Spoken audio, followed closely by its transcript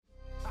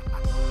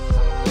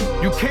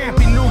You can't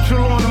be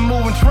neutral on a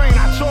moving train,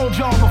 I told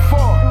y'all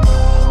before.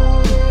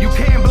 You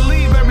can't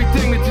believe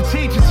everything that your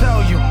teacher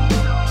tell you.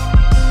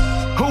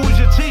 Who was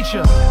your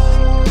teacher?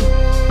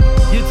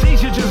 Your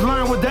teacher just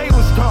learned what they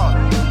was taught.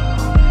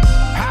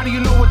 How do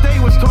you know what they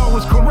was taught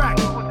was correct?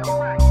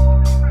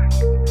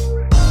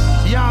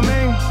 Yeah, I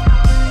mean,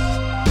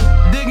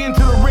 dig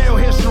into the real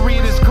history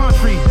of this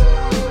country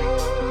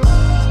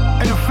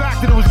and the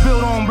fact that it was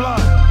built on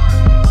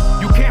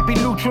blood. You can't be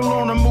neutral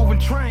on a moving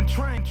train.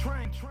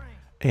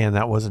 And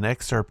that was an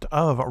excerpt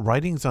of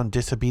Writings on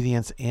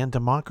Disobedience and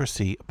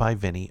Democracy by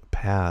Vinnie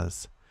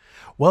Paz.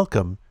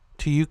 Welcome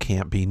to You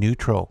Can't Be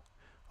Neutral,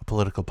 a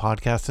political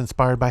podcast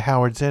inspired by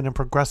Howard Zinn and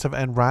progressive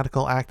and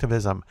radical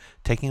activism,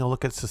 taking a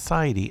look at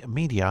society,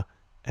 media,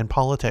 and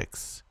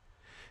politics.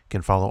 You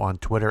can follow on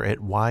Twitter at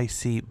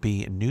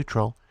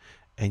YCBNeutral,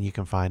 and you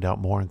can find out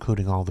more,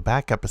 including all the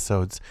back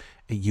episodes,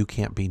 at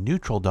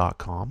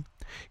youcan'tbeneutral.com.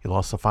 You'll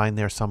also find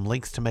there some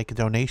links to make a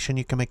donation.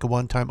 You can make a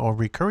one-time or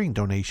recurring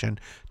donation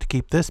to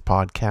keep this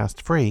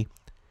podcast free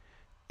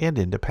and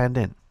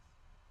independent.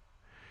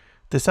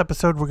 This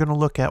episode, we're going to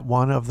look at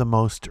one of the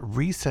most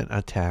recent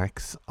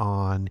attacks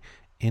on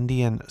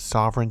Indian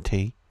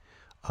sovereignty,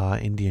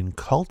 Indian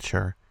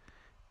culture,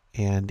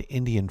 and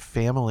Indian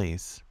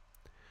families.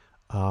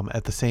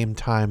 At the same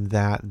time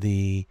that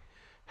the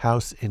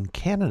House in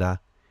Canada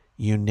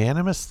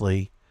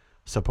unanimously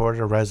supported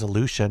a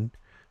resolution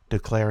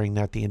declaring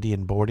that the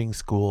Indian boarding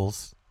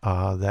schools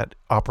that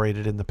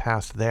operated in the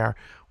past there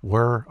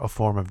were a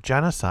form of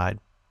genocide.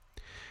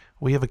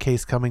 We have a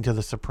case coming to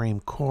the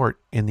Supreme Court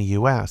in the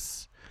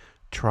U.S.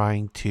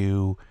 trying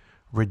to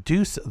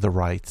reduce the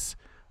rights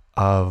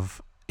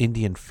of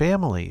Indian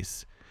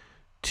families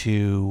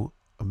to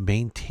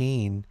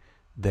maintain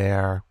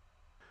their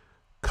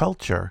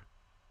culture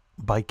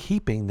by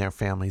keeping their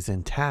families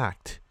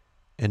intact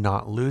and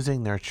not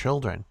losing their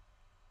children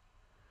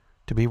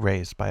to be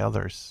raised by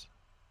others.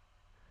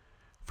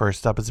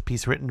 First up is a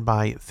piece written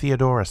by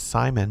Theodora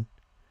Simon.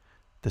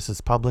 This is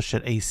published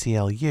at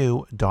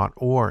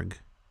aclu.org.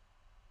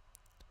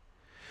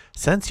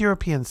 Since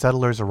European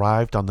settlers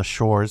arrived on the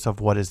shores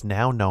of what is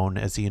now known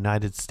as the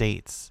United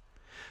States,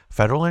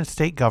 federal and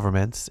state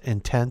governments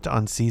intent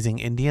on seizing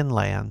Indian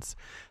lands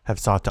have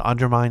sought to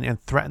undermine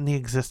and threaten the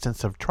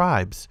existence of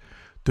tribes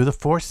through the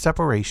forced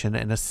separation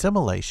and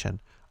assimilation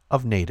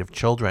of native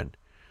children.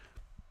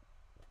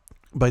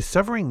 By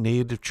severing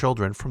native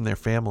children from their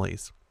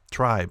families,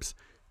 tribes,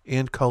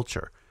 and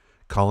culture,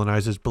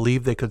 colonizers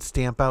believed they could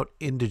stamp out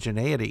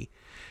indigeneity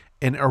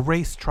and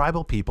erase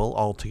tribal people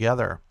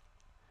altogether.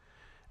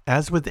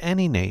 As with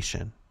any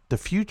nation, the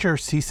future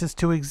ceases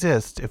to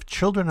exist if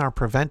children are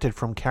prevented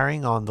from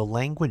carrying on the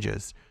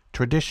languages,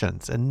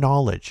 traditions, and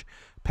knowledge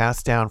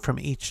passed down from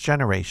each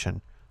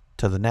generation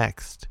to the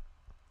next.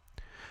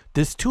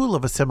 This tool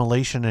of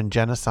assimilation and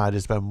genocide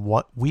has been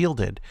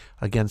wielded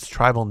against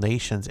tribal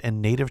nations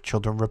and native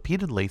children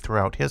repeatedly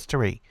throughout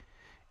history,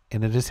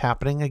 and it is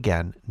happening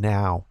again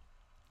now.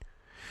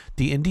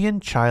 The Indian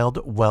Child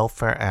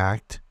Welfare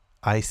Act,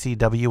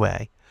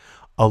 ICWA,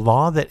 a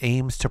law that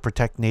aims to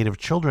protect native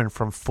children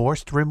from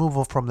forced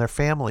removal from their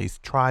families,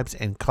 tribes,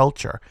 and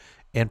culture,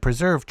 and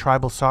preserve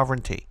tribal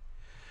sovereignty,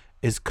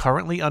 is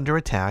currently under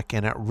attack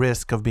and at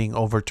risk of being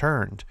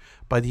overturned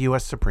by the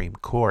U.S. Supreme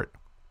Court.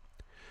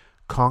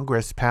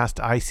 Congress passed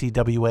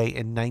ICWA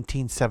in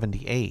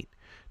 1978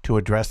 to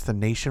address the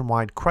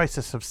nationwide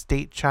crisis of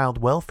state child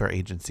welfare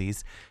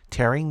agencies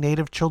tearing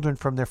native children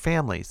from their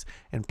families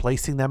and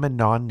placing them in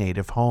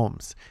non-native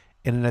homes,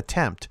 in an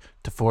attempt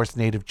to force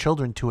native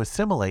children to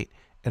assimilate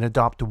and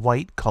adopt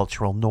white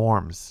cultural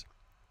norms.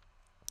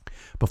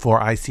 Before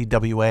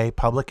ICWA,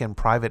 public and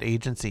private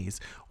agencies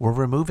were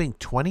removing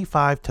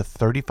 25 to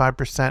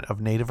 35%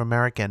 of Native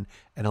American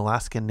and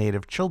Alaskan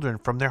Native children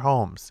from their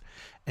homes,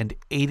 and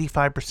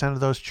 85% of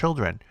those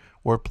children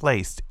were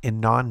placed in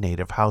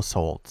non-native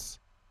households.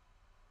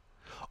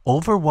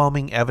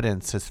 Overwhelming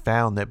evidence has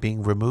found that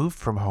being removed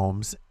from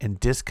homes and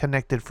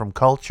disconnected from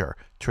culture,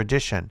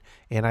 tradition,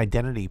 and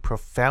identity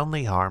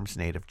profoundly harms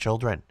Native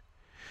children.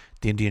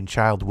 The Indian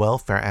Child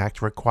Welfare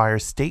Act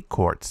requires state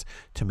courts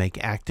to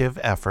make active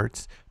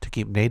efforts to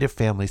keep Native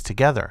families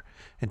together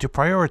and to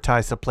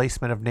prioritize the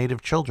placement of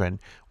Native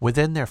children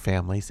within their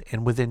families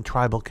and within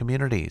tribal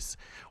communities,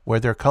 where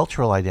their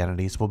cultural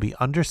identities will be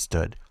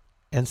understood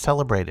and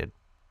celebrated.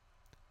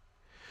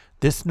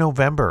 This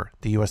November,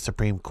 the U.S.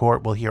 Supreme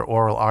Court will hear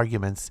oral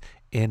arguments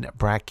in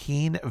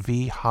Brackeen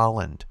v.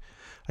 Holland,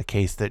 a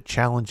case that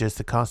challenges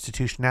the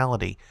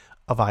constitutionality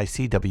of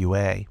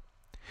ICWA.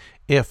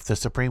 If the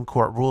Supreme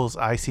Court rules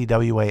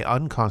ICWA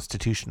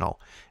unconstitutional,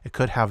 it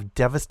could have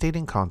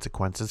devastating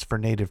consequences for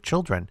Native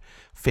children,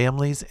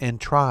 families, and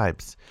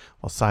tribes,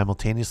 while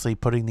simultaneously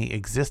putting the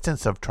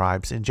existence of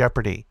tribes in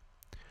jeopardy.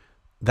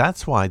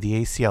 That's why the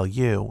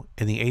ACLU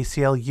and the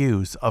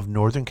ACLUs of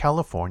Northern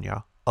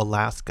California,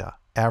 Alaska,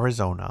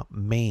 Arizona,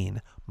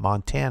 Maine,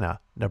 Montana,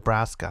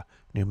 Nebraska,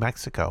 New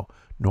Mexico,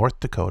 North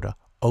Dakota,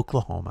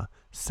 Oklahoma,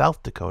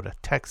 South Dakota,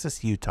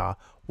 Texas, Utah,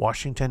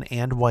 Washington,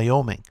 and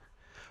Wyoming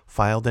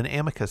filed an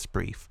amicus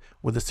brief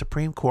with the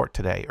Supreme Court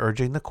today,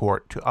 urging the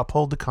court to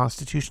uphold the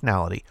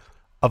constitutionality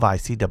of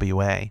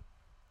ICWA.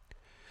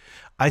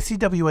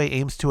 ICWA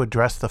aims to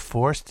address the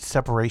forced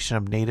separation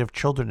of Native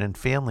children and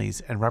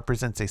families and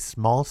represents a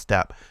small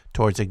step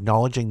towards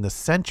acknowledging the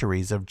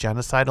centuries of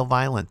genocidal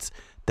violence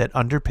that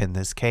underpin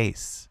this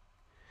case.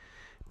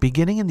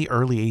 Beginning in the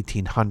early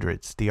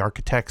 1800s, the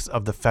architects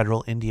of the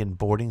Federal Indian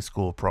Boarding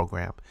School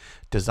program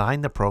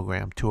designed the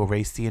program to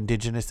erase the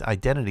indigenous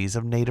identities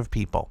of Native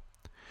people.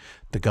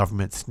 The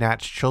government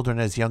snatched children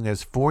as young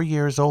as 4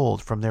 years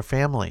old from their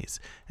families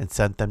and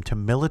sent them to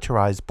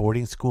militarized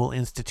boarding school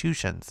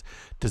institutions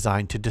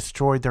designed to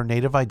destroy their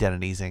Native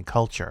identities and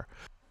culture,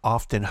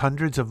 often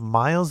hundreds of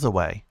miles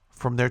away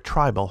from their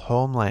tribal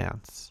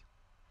homelands.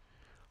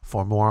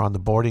 For more on the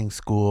boarding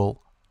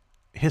school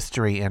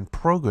history and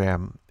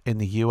program in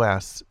the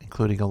U.S.,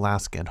 including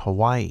Alaska and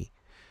Hawaii,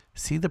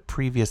 see the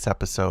previous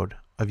episode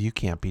of You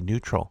Can't Be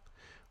Neutral,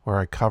 where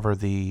I cover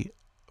the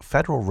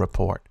federal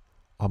report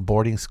on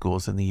boarding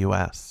schools in the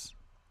U.S.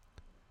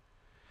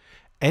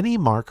 Any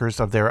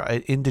markers of their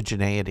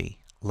indigeneity,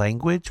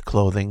 language,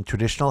 clothing,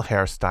 traditional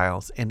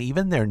hairstyles, and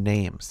even their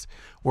names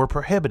were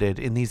prohibited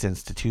in these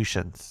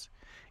institutions.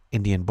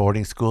 Indian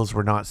boarding schools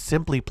were not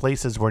simply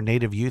places where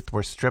Native youth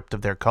were stripped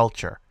of their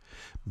culture.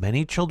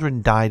 Many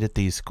children died at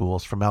these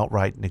schools from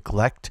outright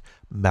neglect,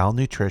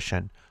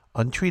 malnutrition,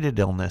 untreated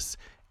illness,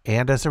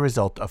 and as a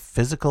result of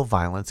physical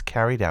violence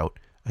carried out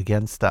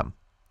against them.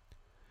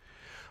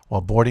 While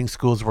boarding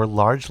schools were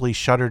largely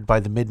shuttered by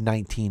the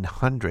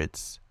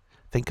mid-1900s,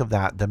 think of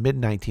that, the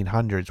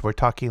mid-1900s, we're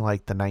talking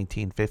like the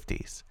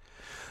 1950s,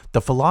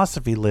 the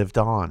philosophy lived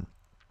on.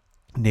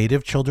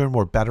 Native children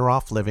were better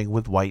off living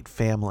with white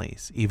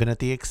families, even at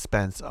the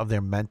expense of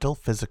their mental,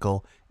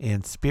 physical,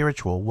 and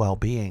spiritual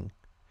well-being.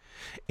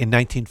 In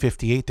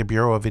 1958, the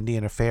Bureau of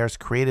Indian Affairs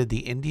created the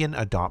Indian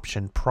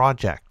Adoption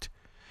Project.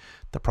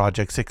 The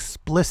project's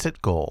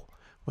explicit goal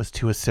was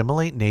to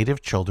assimilate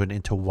Native children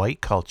into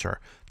white culture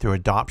through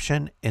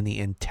adoption and the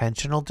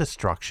intentional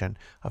destruction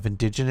of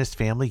indigenous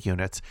family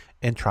units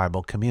and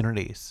tribal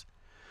communities.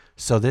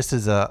 So this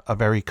is a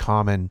very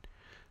common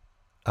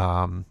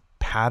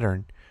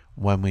pattern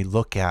when we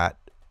look at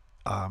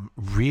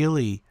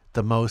really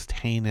the most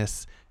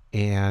heinous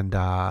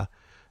and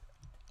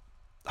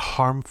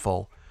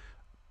harmful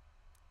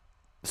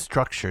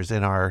structures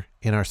in our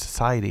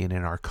society and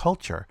in our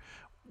culture.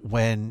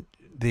 When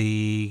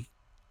the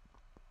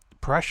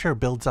pressure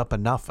builds up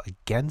enough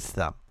against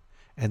them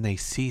and they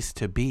cease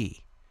to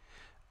be,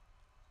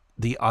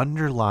 the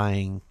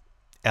underlying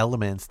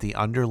elements, the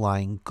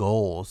underlying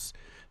goals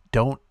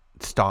don't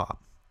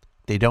stop.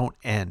 They don't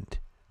end.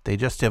 They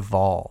just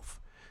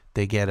evolve.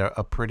 They get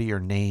a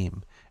prettier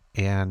name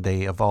and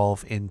they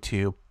evolve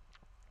into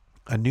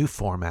a new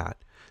format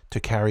to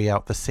carry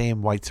out the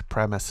same white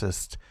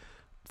supremacist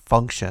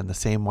function, the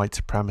same white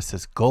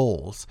supremacist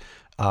goals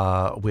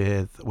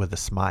with a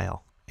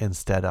smile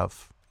instead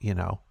of,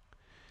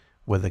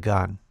 with a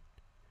gun.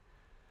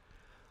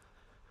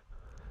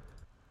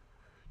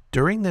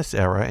 During this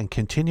era and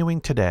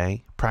continuing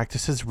today,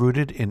 practices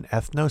rooted in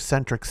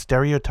ethnocentric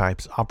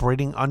stereotypes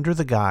operating under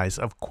the guise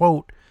of,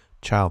 quote,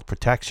 child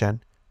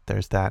protection,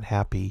 there's that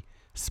happy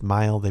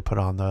smile they put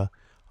on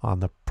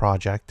the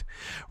project,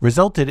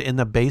 resulted in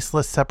the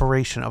baseless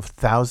separation of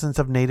thousands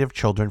of Native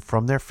children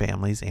from their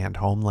families and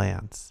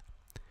homelands.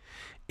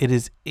 It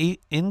is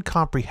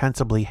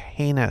incomprehensibly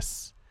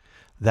heinous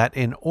that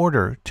in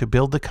order to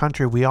build the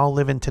country we all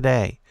live in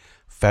today,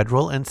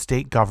 federal and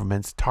state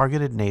governments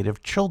targeted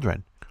Native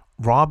children,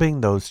 robbing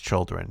those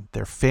children,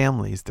 their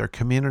families, their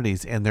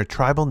communities, and their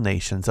tribal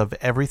nations of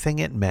everything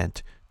it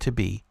meant to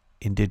be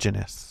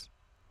indigenous.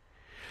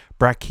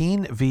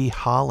 Brackeen v.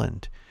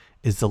 Holland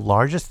is the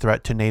largest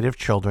threat to Native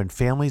children,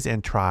 families,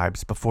 and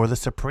tribes before the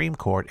Supreme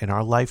Court in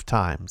our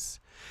lifetimes.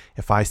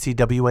 If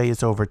ICWA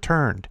is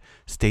overturned,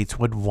 states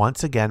would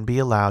once again be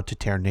allowed to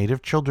tear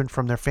Native children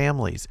from their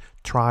families,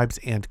 tribes,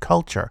 and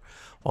culture,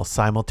 while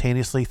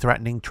simultaneously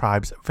threatening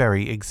tribes'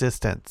 very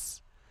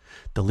existence.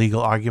 The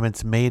legal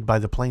arguments made by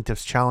the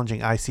plaintiffs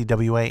challenging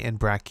ICWA and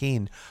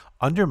Brackeen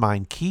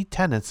undermine key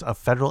tenets of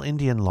federal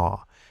Indian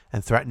law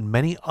and threaten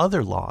many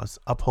other laws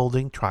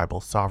upholding tribal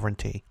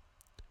sovereignty.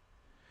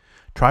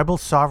 Tribal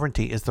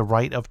sovereignty is the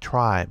right of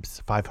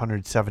tribes,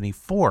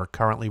 574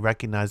 currently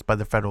recognized by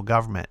the federal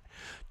government,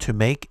 to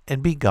make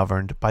and be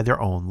governed by their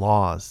own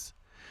laws.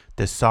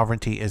 This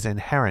sovereignty is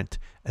inherent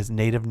as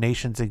Native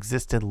nations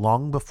existed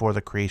long before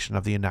the creation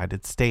of the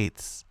United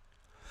States.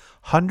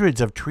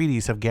 Hundreds of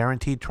treaties have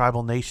guaranteed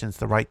tribal nations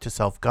the right to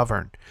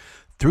self-govern.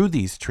 Through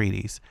these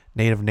treaties,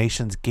 Native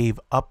nations gave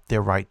up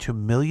their right to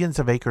millions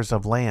of acres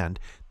of land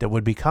that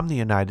would become the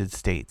United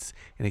States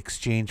in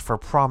exchange for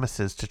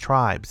promises to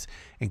tribes,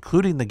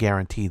 including the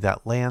guarantee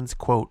that lands,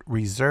 quote,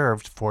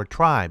 reserved for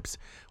tribes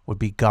would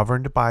be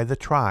governed by the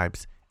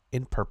tribes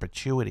in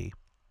perpetuity.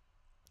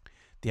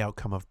 The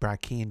outcome of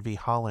Brackeen v.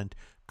 Holland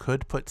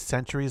could put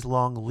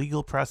centuries-long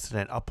legal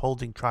precedent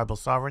upholding tribal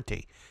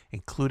sovereignty,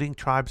 including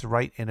tribes'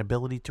 right and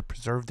ability to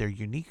preserve their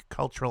unique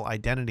cultural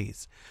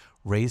identities,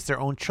 raise their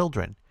own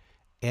children,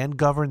 and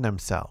govern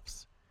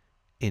themselves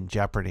in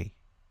jeopardy.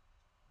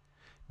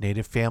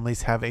 Native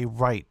families have a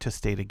right to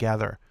stay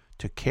together,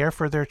 to care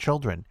for their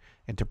children,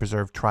 and to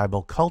preserve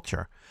tribal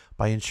culture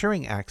by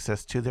ensuring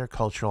access to their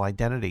cultural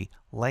identity,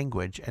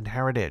 language, and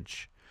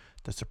heritage.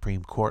 The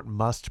Supreme Court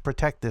must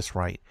protect this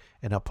right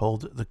and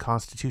uphold the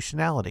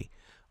constitutionality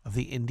of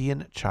the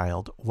Indian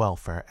Child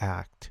Welfare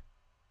Act.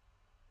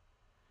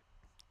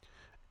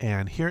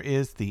 And here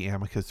is the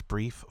amicus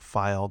brief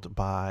filed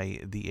by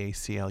the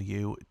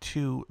ACLU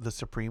to the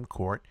Supreme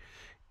Court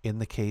in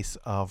the case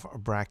of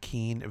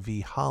Brackeen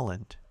v.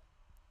 Holland.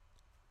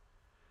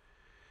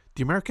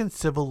 The American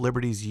Civil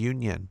Liberties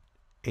Union,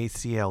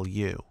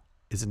 ACLU,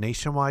 is a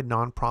nationwide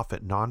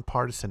nonprofit,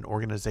 nonpartisan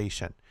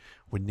organization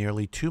with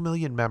nearly 2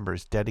 million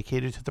members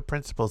dedicated to the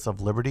principles of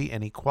liberty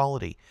and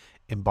equality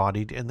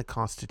embodied in the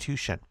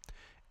Constitution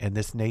and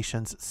this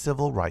nation's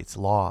civil rights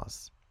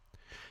laws.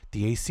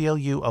 The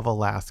ACLU of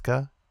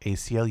Alaska,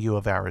 ACLU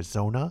of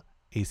Arizona,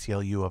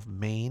 ACLU of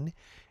Maine,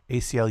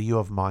 ACLU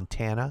of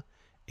Montana,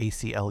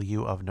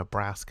 ACLU of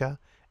Nebraska,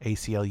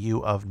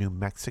 ACLU of New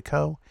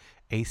Mexico,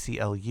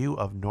 ACLU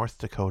of North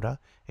Dakota,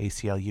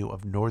 ACLU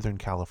of Northern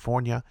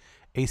California,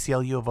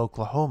 ACLU of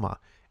Oklahoma,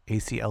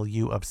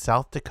 ACLU of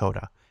South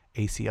Dakota,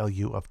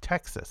 ACLU of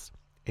Texas,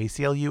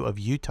 ACLU of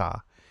Utah,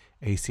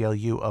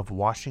 ACLU of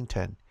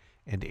Washington,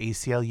 and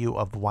ACLU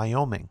of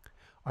Wyoming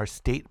are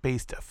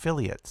state-based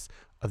affiliates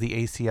of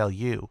the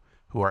ACLU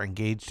who are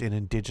engaged in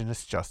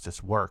indigenous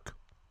justice work.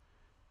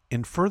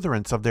 In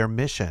furtherance of their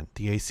mission,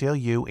 the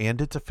ACLU and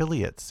its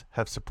affiliates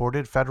have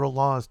supported federal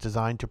laws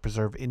designed to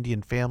preserve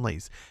Indian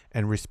families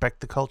and respect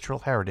the cultural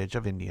heritage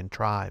of Indian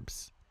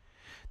tribes.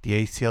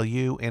 The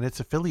ACLU and its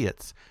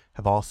affiliates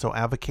have also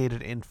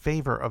advocated in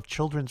favor of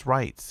children's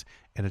rights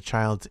and a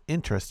child's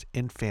interest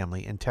in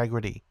family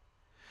integrity.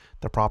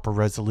 The proper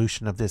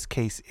resolution of this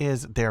case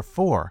is,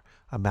 therefore,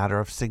 a matter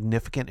of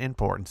significant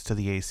importance to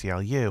the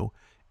ACLU,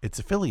 its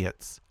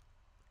affiliates,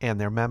 and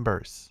their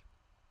members.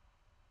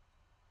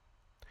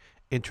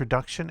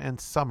 Introduction and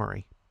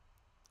summary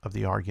of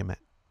the argument.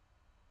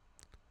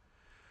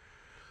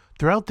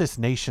 Throughout this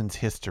nation's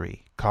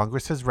history,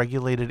 Congress has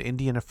regulated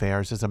Indian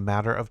affairs as a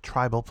matter of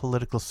tribal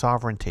political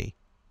sovereignty,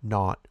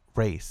 not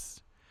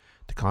race.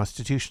 The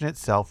Constitution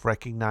itself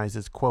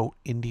recognizes, quote,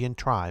 Indian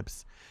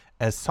tribes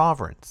as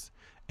sovereigns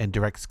and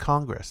directs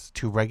Congress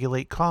to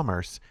regulate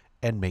commerce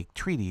and make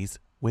treaties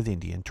with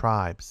Indian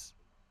tribes.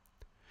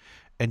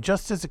 And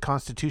just as the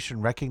Constitution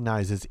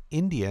recognizes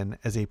Indian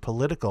as a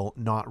political,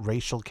 not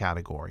racial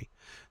category,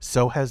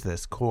 so has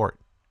this court.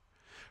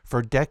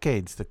 For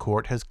decades, the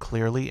court has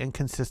clearly and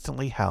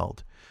consistently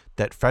held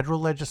that federal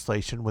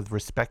legislation with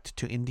respect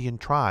to Indian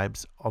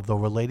tribes, although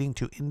relating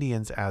to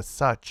Indians as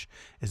such,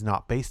 is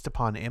not based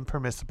upon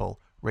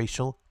impermissible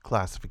racial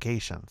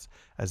classifications,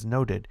 as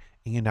noted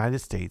in United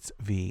States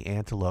v.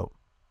 Antelope.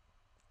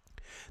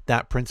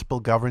 That principle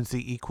governs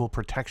the equal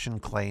protection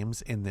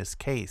claims in this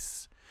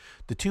case.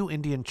 The two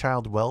Indian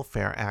Child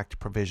Welfare Act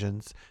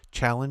provisions,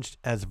 challenged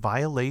as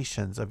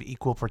violations of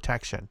equal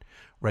protection,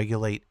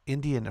 regulate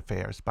Indian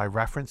affairs by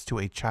reference to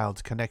a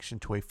child's connection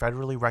to a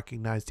federally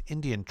recognized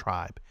Indian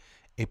tribe,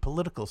 a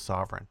political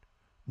sovereign,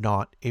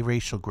 not a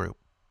racial group.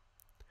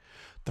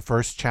 The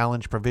first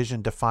challenge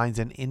provision defines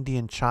an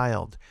Indian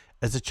child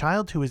as a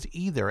child who is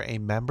either a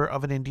member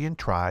of an Indian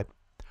tribe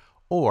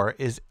or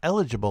is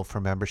eligible for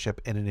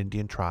membership in an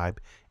Indian tribe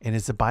and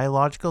is a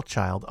biological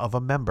child of a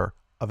member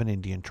of an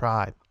Indian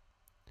tribe.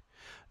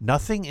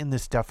 Nothing in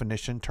this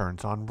definition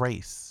turns on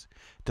race.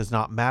 It does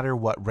not matter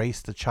what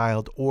race the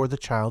child or the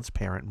child's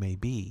parent may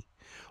be.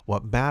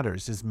 What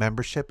matters is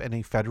membership in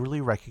a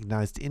federally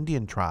recognized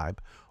Indian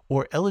tribe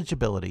or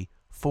eligibility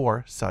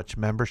for such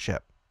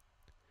membership.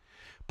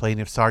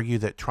 Plaintiffs argue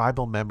that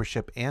tribal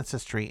membership,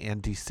 ancestry,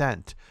 and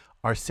descent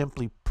are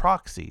simply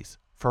proxies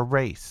for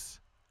race.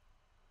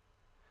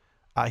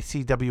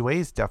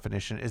 ICWA's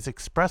definition is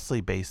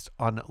expressly based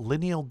on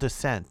lineal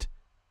descent,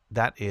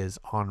 that is,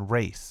 on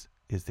race,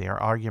 is their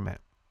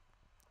argument.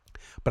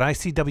 But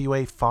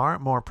ICWA far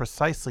more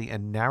precisely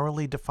and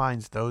narrowly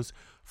defines those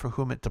for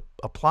whom it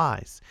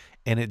applies,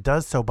 and it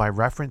does so by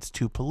reference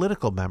to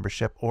political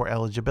membership or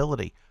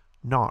eligibility,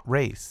 not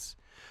race.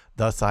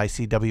 Thus,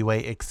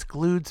 ICWA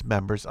excludes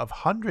members of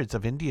hundreds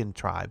of Indian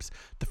tribes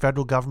the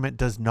federal government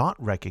does not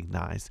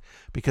recognize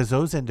because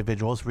those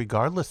individuals,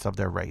 regardless of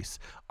their race,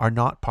 are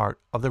not part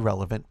of the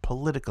relevant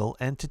political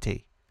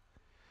entity.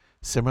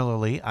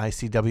 Similarly,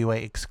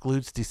 ICWA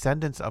excludes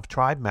descendants of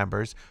tribe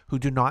members who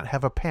do not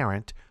have a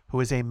parent who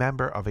is a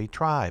member of a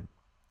tribe.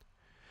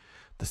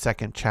 The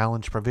second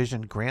challenge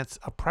provision grants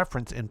a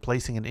preference in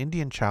placing an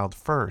Indian child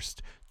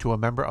first to a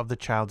member of the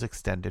child's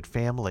extended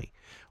family,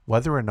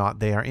 whether or not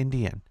they are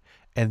Indian,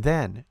 and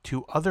then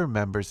to other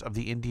members of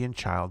the Indian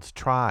child's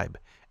tribe,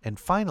 and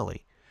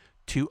finally,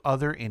 to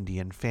other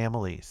Indian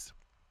families.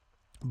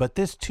 But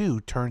this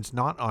too turns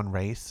not on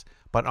race,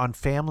 but on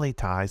family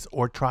ties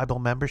or tribal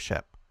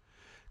membership.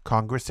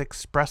 Congress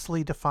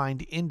expressly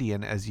defined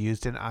Indian as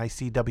used in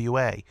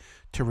ICWA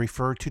to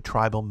refer to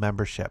tribal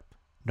membership,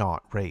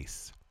 not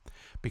race.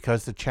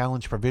 Because the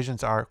challenge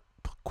provisions are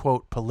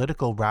quote,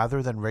 political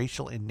rather than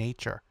racial in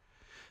nature.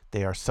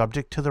 They are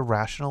subject to the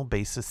rational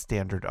basis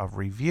standard of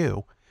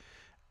review,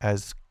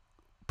 as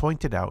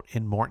pointed out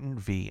in Morton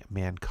v.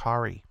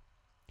 Mancari.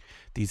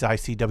 These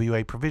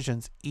ICWA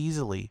provisions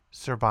easily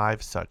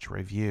survive such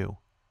review.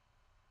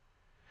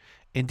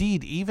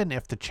 Indeed, even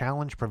if the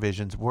challenge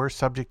provisions were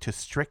subject to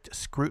strict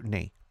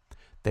scrutiny,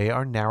 they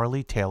are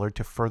narrowly tailored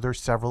to further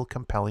several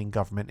compelling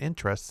government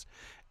interests,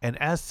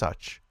 and as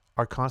such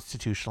are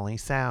constitutionally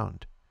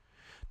sound.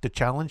 The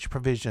challenge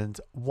provisions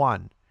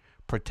 1.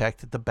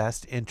 Protect the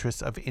best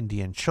interests of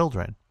Indian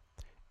children,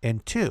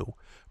 and 2.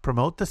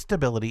 Promote the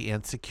stability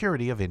and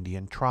security of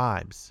Indian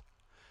tribes.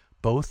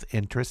 Both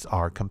interests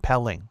are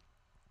compelling.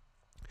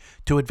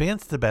 To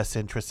advance the best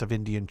interests of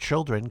Indian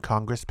children,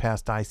 Congress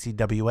passed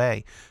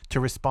ICWA to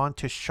respond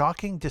to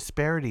shocking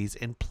disparities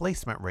in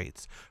placement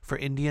rates for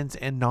Indians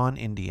and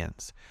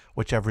non-Indians,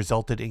 which have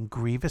resulted in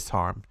grievous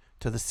harm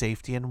to the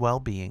safety and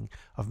well-being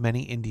of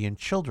many Indian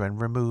children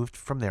removed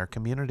from their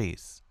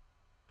communities.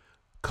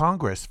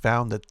 Congress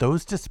found that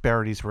those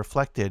disparities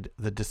reflected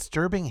the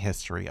disturbing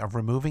history of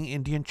removing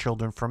Indian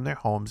children from their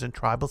homes and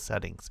tribal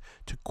settings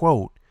to,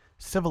 quote,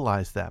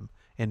 civilize them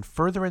in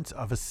furtherance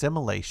of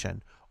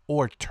assimilation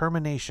or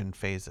termination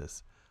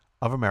phases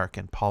of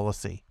American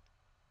policy.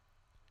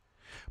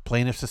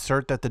 Plaintiffs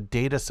assert that the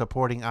data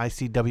supporting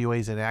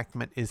ICWA's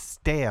enactment is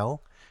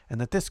stale and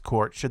that this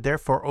court should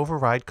therefore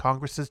override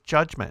Congress's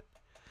judgment.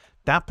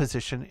 That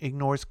position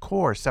ignores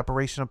core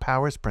separation of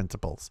powers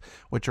principles,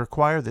 which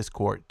require this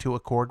court to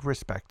accord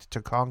respect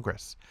to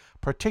Congress,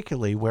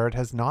 particularly where it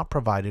has not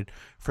provided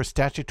for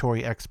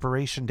statutory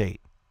expiration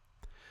date.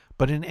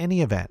 But in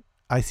any event,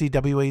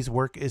 ICWA's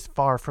work is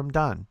far from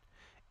done.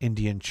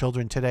 Indian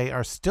children today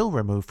are still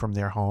removed from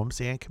their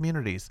homes and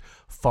communities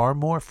far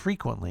more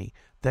frequently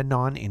than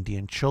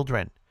non-Indian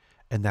children,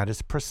 and that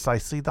is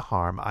precisely the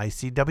harm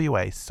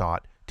ICWA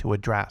sought to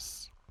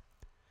address.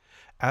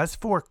 As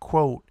for,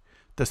 quote,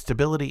 the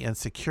stability and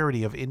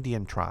security of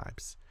Indian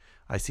tribes,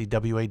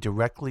 ICWA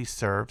directly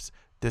serves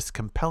this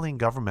compelling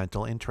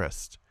governmental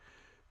interest.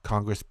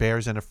 Congress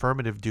bears an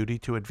affirmative duty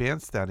to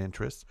advance that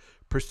interest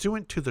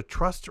pursuant to the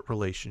trust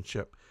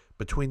relationship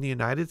between the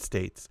United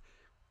States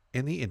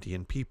and the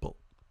Indian people.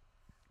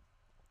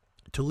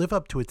 To live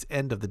up to its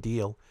end of the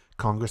deal,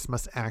 Congress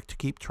must act to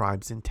keep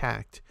tribes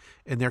intact,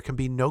 and there can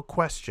be no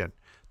question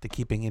that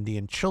keeping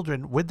Indian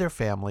children with their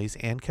families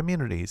and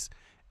communities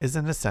is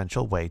an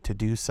essential way to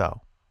do so.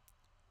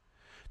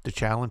 The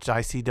challenged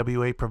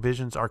ICWA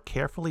provisions are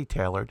carefully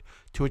tailored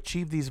to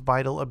achieve these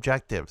vital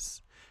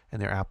objectives,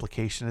 and their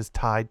application is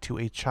tied to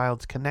a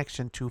child's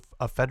connection to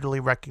a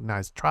federally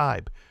recognized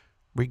tribe,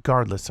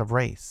 regardless of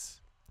race.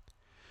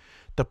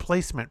 The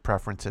placement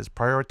preferences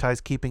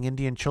prioritize keeping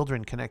Indian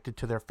children connected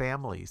to their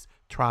families,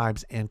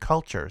 tribes, and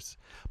cultures,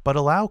 but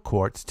allow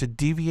courts to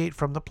deviate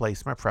from the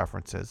placement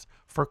preferences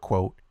for,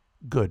 quote,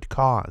 good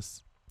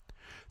cause.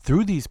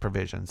 Through these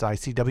provisions,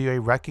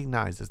 ICWA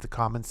recognizes the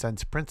common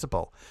sense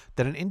principle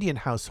that an Indian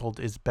household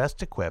is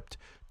best equipped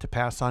to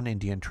pass on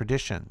Indian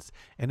traditions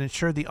and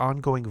ensure the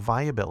ongoing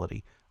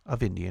viability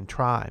of Indian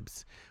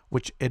tribes,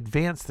 which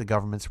advance the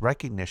government's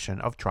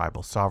recognition of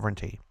tribal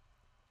sovereignty.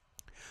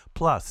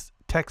 Plus,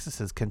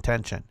 Texas's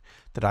contention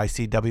that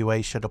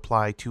ICWA should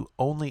apply to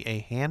only a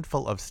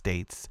handful of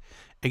states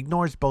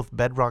ignores both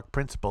bedrock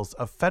principles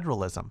of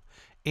federalism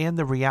and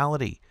the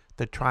reality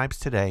that tribes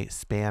today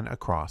span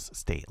across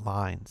state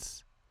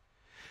lines.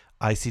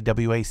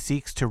 ICWA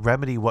seeks to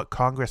remedy what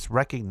Congress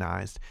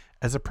recognized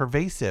as a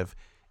pervasive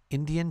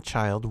Indian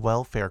child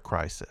welfare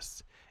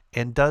crisis,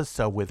 and does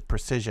so with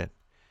precision.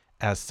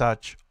 As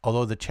such,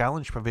 although the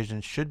challenge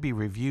provisions should be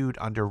reviewed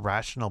under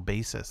rational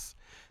basis,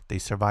 they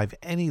survive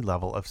any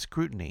level of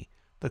scrutiny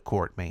the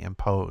court may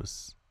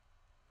impose.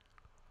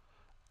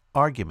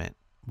 Argument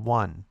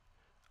 1.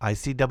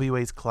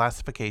 ICWA's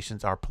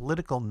classifications are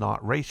political,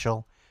 not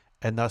racial,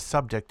 and thus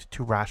subject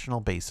to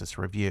rational basis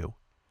review.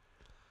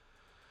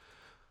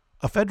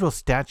 A federal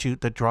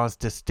statute that draws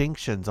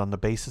distinctions on the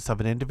basis of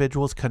an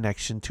individual's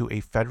connection to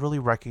a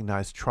federally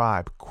recognized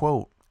tribe,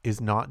 quote, is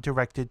not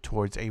directed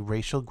towards a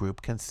racial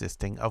group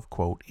consisting of,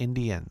 quote,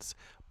 Indians,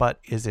 but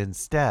is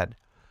instead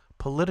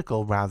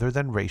political rather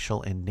than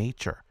racial in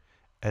nature,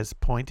 as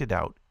pointed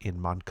out in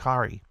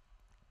Mancari.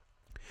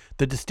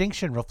 The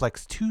distinction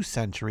reflects 2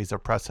 centuries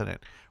of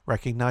precedent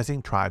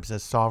recognizing tribes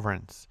as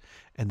sovereigns,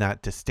 and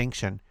that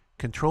distinction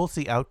controls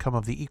the outcome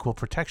of the equal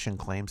protection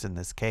claims in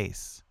this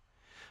case.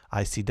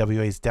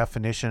 ICWA's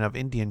definition of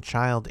Indian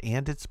child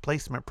and its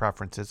placement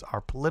preferences are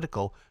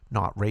political,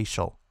 not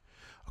racial.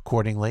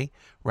 Accordingly,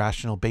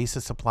 rational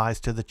basis applies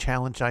to the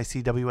challenged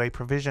ICWA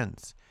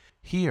provisions.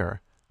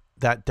 Here,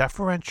 that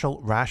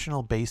deferential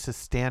rational basis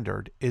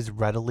standard is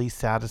readily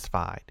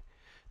satisfied.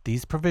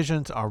 These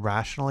provisions are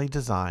rationally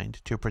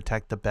designed to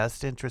protect the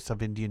best interests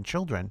of Indian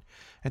children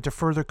and to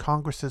further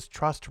Congress's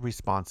trust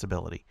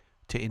responsibility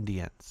to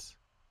Indians.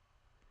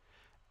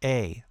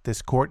 A.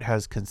 This court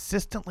has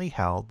consistently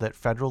held that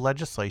federal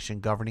legislation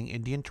governing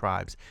Indian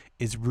tribes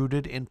is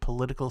rooted in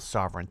political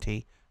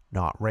sovereignty,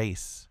 not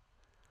race.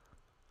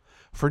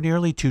 For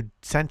nearly 2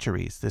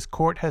 centuries, this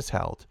court has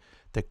held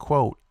that,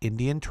 quote,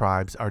 Indian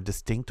tribes are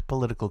distinct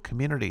political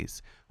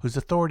communities whose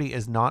authority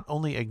is not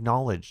only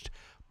acknowledged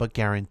but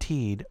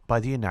guaranteed by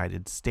the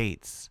United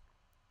States.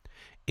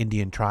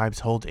 Indian tribes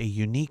hold a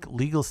unique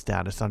legal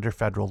status under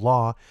federal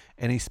law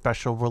and a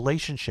special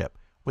relationship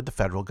with the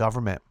federal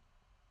government.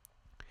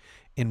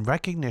 In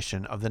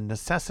recognition of the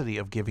necessity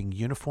of giving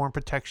uniform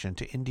protection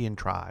to Indian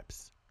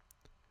tribes,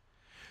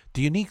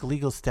 the unique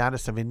legal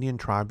status of Indian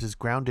tribes is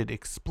grounded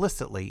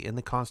explicitly in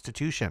the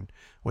Constitution,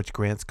 which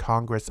grants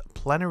Congress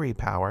plenary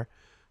power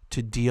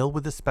to deal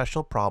with the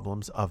special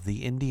problems of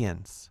the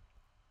Indians.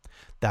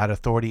 That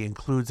authority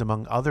includes,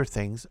 among other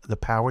things, the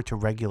power to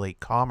regulate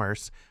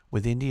commerce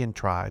with Indian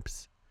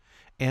tribes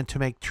and to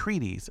make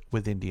treaties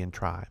with Indian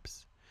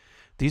tribes.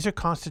 These are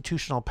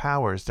constitutional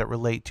powers that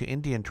relate to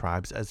Indian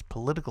tribes as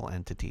political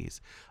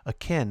entities,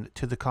 akin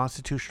to the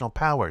constitutional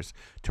powers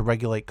to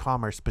regulate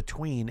commerce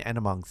between and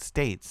among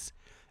states,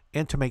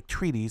 and to make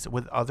treaties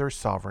with other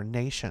sovereign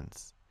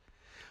nations.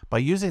 By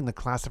using the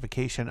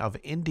classification of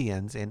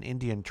Indians and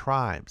Indian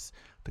tribes,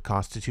 the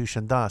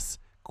Constitution thus,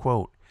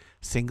 quote,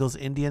 singles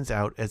Indians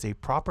out as a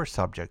proper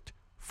subject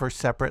for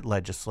separate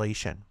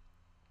legislation.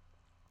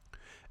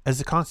 As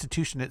the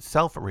Constitution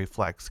itself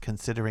reflects,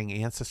 considering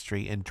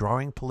ancestry and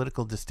drawing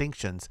political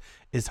distinctions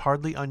is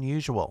hardly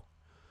unusual.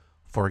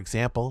 For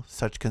example,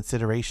 such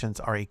considerations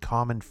are a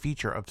common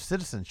feature of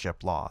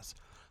citizenship laws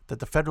that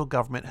the federal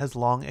government has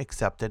long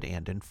accepted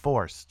and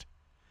enforced.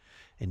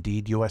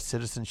 Indeed, U.S.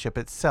 citizenship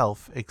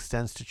itself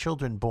extends to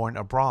children born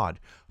abroad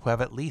who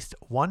have at least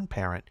one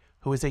parent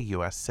who is a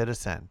U.S.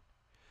 citizen.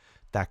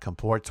 That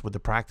comports with the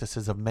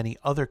practices of many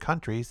other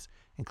countries,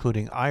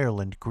 including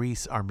Ireland,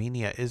 Greece,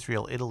 Armenia,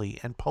 Israel, Italy,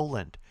 and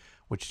Poland,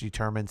 which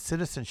determine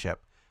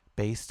citizenship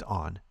based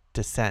on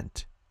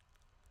descent.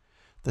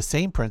 The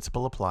same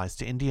principle applies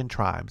to Indian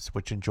tribes,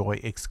 which enjoy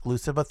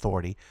exclusive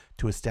authority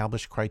to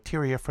establish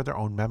criteria for their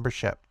own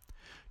membership.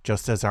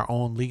 Just as our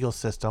own legal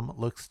system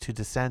looks to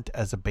descent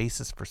as a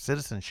basis for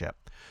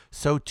citizenship,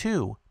 so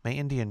too may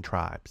Indian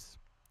tribes.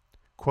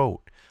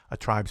 Quote, a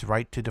tribe's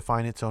right to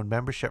define its own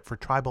membership for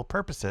tribal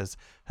purposes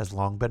has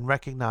long been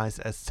recognized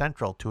as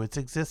central to its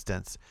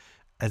existence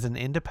as an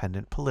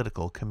independent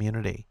political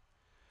community.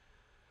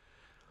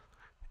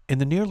 In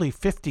the nearly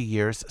 50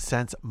 years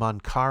since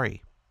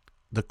Mankari,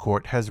 the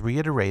court has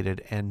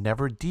reiterated and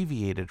never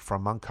deviated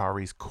from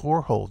Mankari's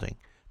core holding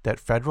that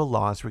federal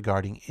laws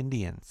regarding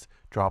Indians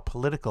draw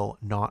political,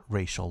 not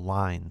racial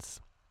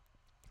lines.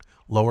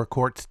 Lower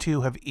courts,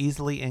 too, have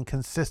easily and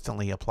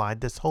consistently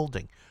applied this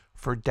holding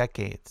for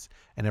decades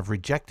and have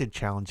rejected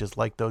challenges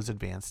like those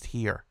advanced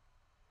here.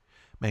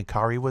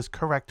 Mankari was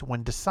correct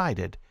when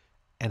decided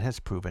and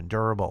has proven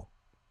durable.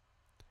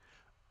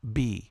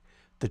 B.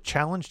 The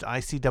challenged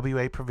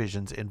ICWA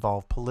provisions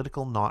involve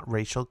political, not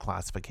racial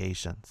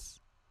classifications.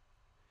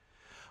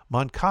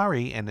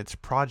 Mankari and its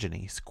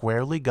progeny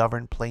squarely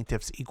govern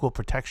plaintiffs' equal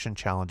protection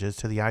challenges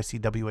to the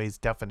ICWA's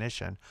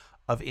definition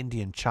of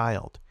Indian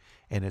child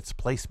and its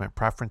placement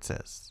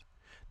preferences.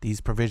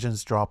 These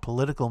provisions draw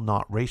political,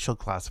 not racial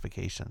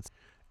classifications,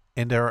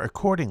 and are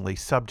accordingly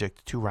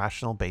subject to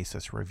rational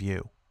basis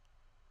review.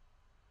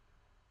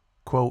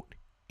 Quote,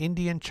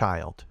 Indian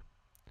child.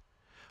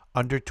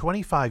 Under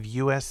 25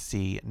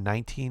 U.S.C.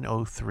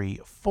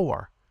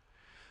 1903-4,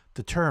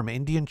 the term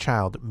Indian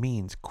child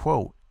means,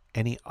 quote,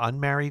 any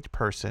unmarried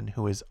person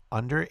who is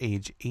under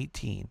age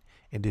 18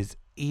 and is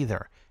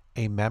either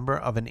a member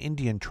of an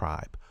Indian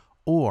tribe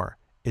or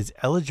is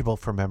eligible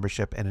for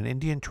membership in an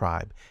Indian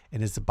tribe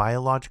and is the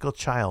biological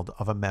child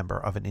of a member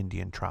of an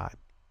Indian tribe.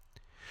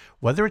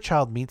 Whether a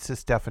child meets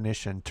this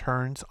definition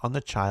turns on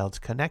the child's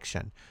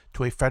connection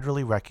to a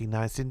federally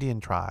recognized Indian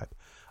tribe,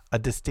 a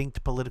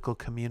distinct political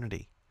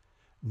community,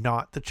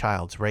 not the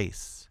child's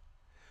race.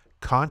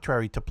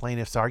 Contrary to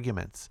plaintiffs'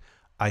 arguments,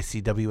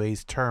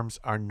 ICWA's terms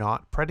are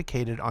not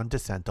predicated on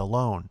descent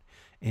alone.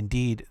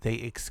 Indeed, they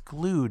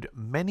exclude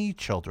many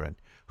children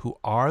who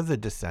are the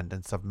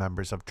descendants of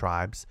members of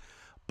tribes,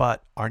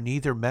 but are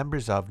neither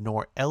members of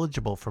nor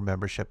eligible for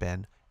membership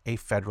in a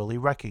federally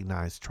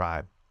recognized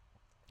tribe.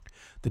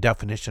 The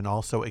definition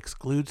also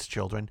excludes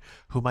children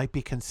who might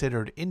be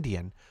considered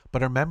Indian,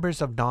 but are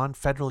members of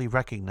non-federally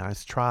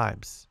recognized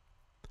tribes.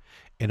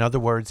 In other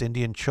words,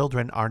 Indian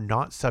children are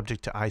not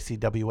subject to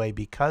ICWA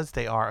because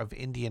they are of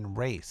Indian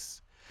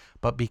race,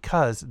 but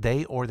because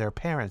they or their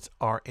parents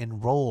are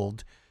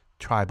enrolled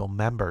tribal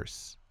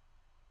members.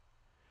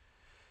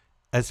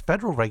 As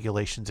federal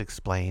regulations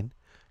explain,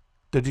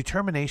 the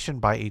determination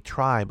by a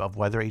tribe of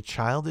whether a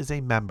child is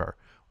a member,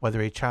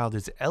 whether a child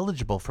is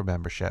eligible for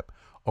membership,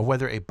 or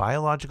whether a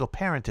biological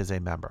parent is a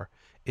member,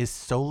 is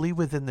solely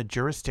within the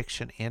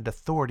jurisdiction and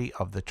authority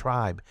of the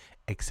tribe,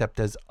 except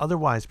as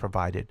otherwise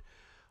provided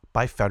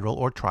by federal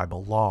or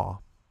tribal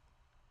law.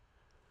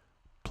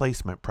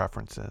 Placement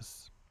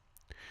preferences.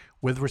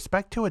 With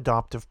respect to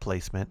adoptive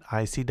placement,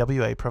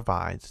 ICWA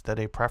provides that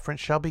a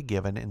preference shall be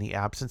given in the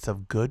absence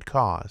of good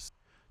cause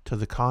to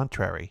the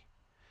contrary,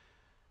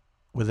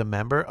 with a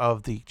member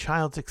of the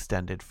child's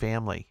extended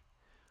family,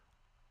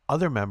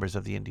 other members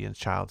of the Indian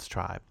child's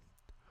tribe,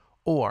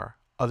 or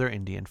other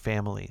Indian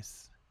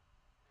families.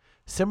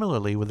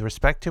 Similarly, with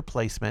respect to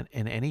placement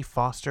in any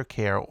foster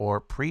care or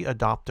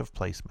pre-adoptive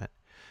placement,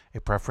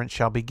 a preference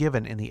shall be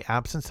given in the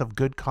absence of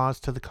good cause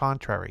to the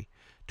contrary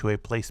to a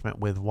placement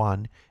with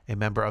 1. A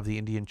member of the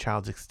Indian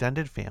child's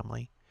extended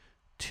family,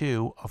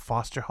 2. A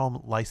foster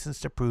home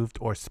licensed, approved,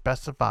 or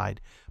specified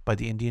by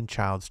the Indian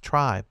child's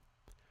tribe,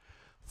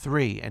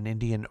 3. An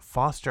Indian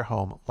foster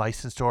home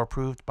licensed or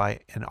approved by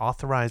an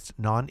authorized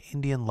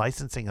non-Indian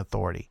licensing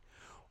authority,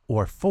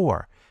 or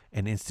 4.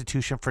 An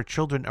institution for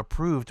children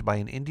approved by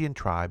an Indian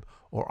tribe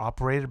or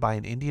operated by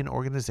an Indian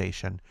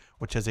organization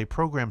which has a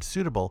program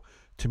suitable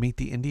to meet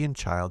the Indian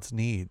child's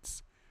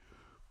needs.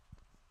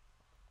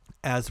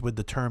 As with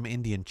the term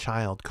Indian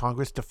child,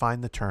 Congress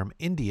defined the term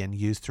Indian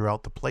used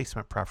throughout the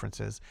placement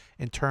preferences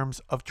in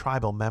terms of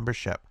tribal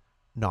membership,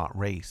 not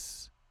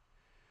race.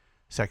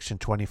 Section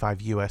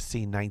 25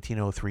 U.S.C.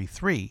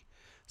 19033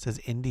 says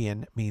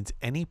Indian means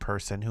any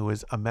person who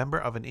is a member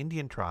of an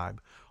Indian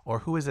tribe or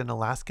who is an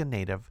Alaskan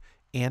Native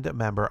and a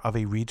member of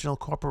a regional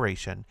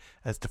corporation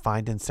as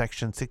defined in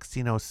Section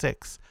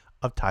 1606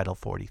 of Title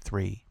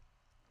 43.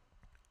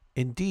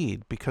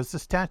 Indeed, because the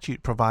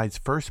statute provides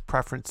first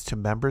preference to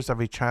members of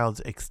a child's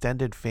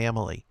extended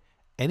family,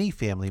 any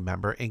family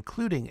member,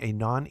 including a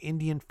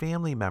non-Indian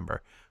family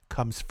member,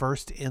 comes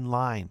first in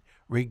line,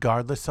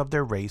 regardless of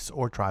their race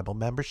or tribal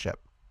membership.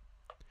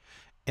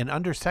 And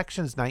under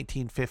Sections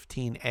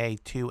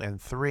 1915A, 2,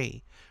 and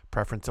 3,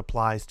 preference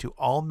applies to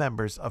all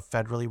members of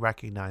federally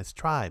recognized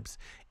tribes,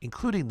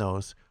 including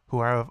those who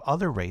are of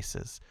other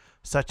races,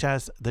 such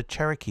as the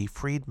Cherokee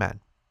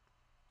freedmen.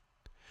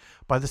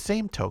 By the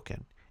same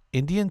token,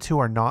 Indians who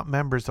are not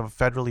members of a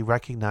federally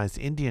recognized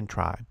Indian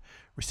tribe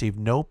receive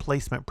no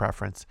placement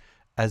preference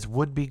as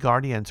would-be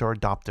guardians or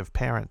adoptive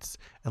parents,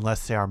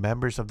 unless they are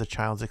members of the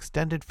child's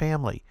extended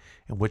family,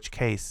 in which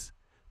case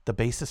the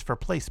basis for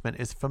placement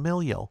is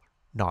familial,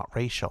 not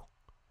racial.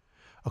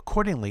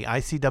 Accordingly,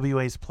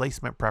 ICWA's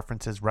placement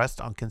preferences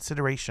rest on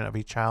consideration of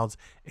a child's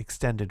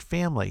extended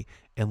family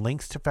and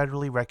links to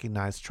federally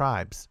recognized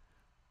tribes,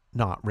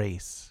 not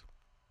race.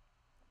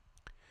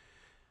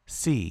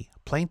 C.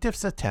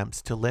 Plaintiffs'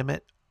 attempts to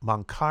limit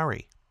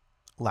Mankari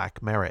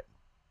lack merit.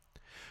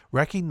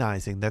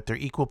 Recognizing that their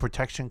equal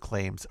protection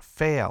claims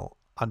fail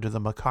under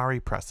the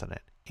Mankari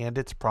precedent and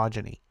its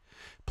progeny,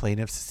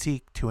 plaintiffs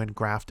seek to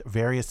engraft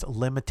various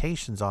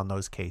limitations on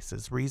those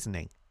cases,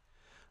 reasoning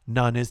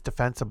none is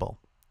defensible.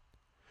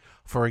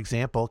 For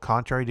example,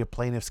 contrary to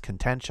plaintiffs'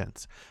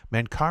 contentions,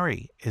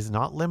 Mankari is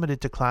not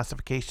limited to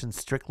classifications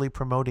strictly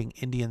promoting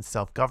Indian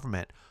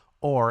self-government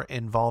or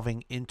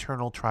involving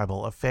internal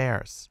tribal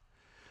affairs.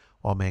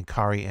 While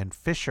Mankari and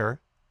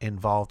Fisher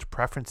involved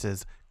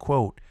preferences,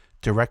 quote,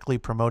 directly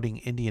promoting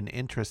Indian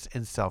interests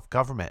in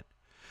self-government,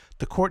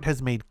 the court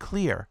has made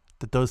clear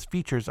that those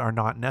features are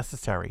not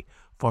necessary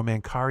for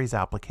Mankari's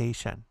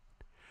application.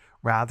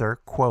 Rather,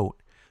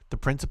 quote, the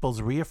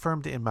principles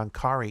reaffirmed in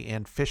Mankari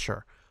and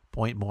Fisher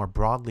point more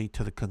broadly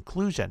to the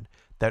conclusion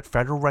that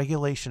federal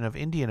regulation of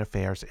Indian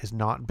affairs is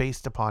not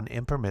based upon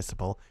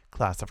impermissible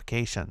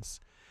classifications,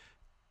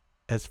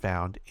 as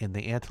found in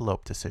the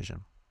Antelope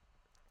decision.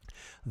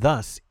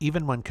 Thus,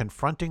 even when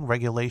confronting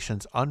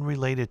regulations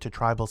unrelated to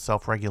tribal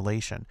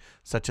self-regulation,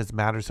 such as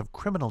matters of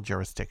criminal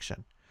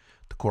jurisdiction,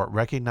 the court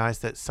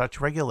recognized that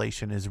such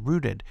regulation is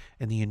rooted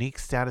in the unique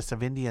status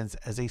of Indians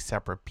as a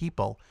separate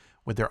people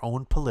with their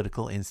own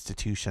political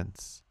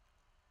institutions.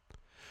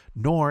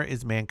 Nor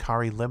is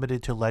Mankari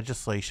limited to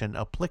legislation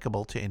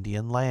applicable to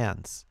Indian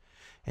lands.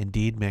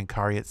 Indeed,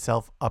 Mankari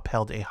itself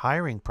upheld a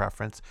hiring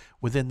preference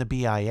within the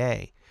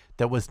BIA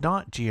that was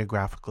not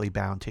geographically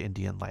bound to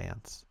Indian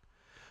lands.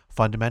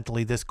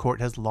 Fundamentally, this court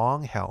has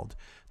long held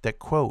that,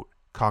 quote,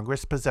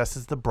 Congress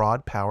possesses the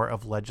broad power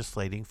of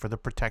legislating for the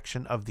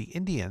protection of the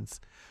Indians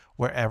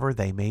wherever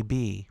they may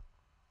be.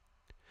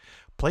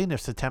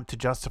 Plaintiffs attempt to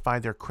justify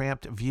their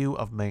cramped view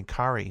of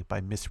Mankari by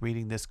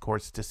misreading this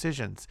court's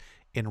decisions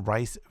in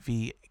Rice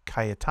v.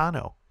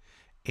 Cayetano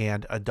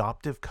and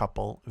Adoptive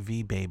Couple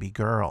v. Baby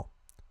Girl.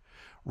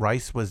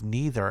 Rice was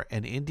neither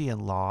an Indian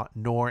law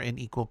nor an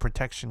equal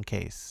protection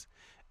case.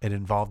 It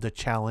involved a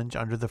challenge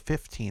under the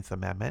 15th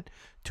Amendment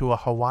to a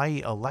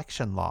Hawaii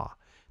election law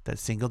that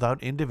singled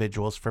out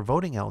individuals for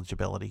voting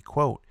eligibility,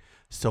 quote,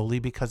 solely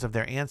because of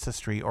their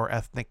ancestry or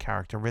ethnic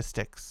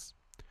characteristics.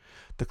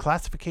 The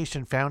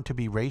classification found to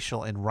be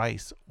racial in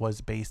Rice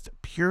was based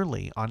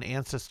purely on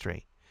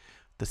ancestry.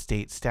 The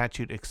state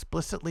statute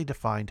explicitly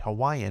defined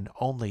Hawaiian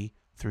only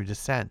through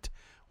descent,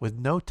 with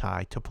no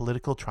tie to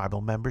political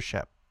tribal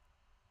membership.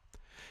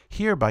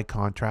 Here, by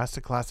contrast,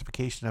 the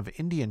classification of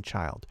Indian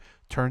child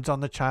turns on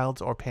the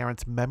child's or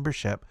parent's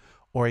membership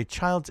or a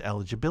child's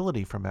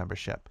eligibility for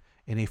membership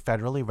in a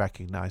federally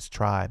recognized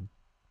tribe.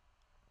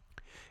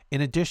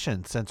 In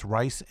addition, since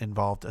Rice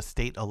involved a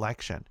state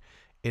election,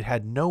 it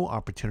had no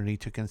opportunity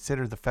to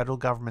consider the federal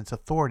government's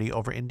authority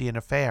over Indian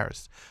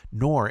affairs,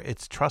 nor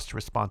its trust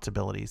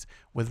responsibilities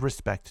with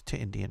respect to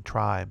Indian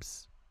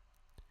tribes.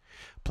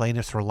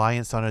 Plaintiffs'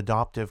 reliance on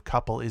Adoptive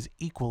Couple is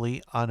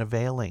equally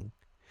unavailing.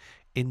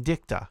 In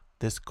dicta,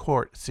 this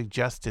court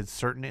suggested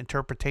certain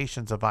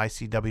interpretations of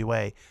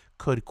ICWA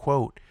could,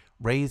 quote,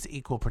 raise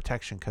equal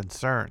protection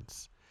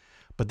concerns.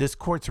 But this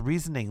court's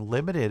reasoning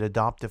limited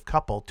adoptive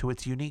couple to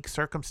its unique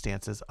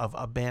circumstances of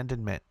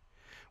abandonment,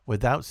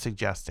 without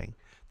suggesting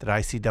that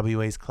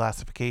ICWA's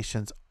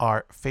classifications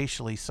are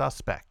facially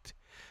suspect,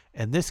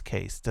 and this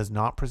case does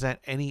not present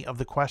any of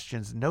the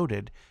questions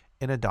noted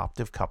in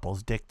adoptive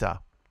couples dicta.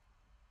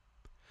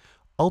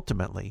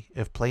 Ultimately,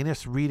 if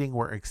plaintiff's reading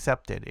were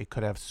accepted, it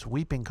could have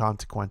sweeping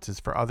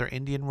consequences for other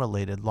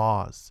Indian-related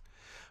laws.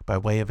 By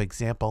way of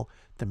example,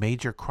 the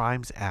Major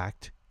Crimes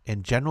Act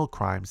and General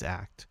Crimes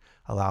Act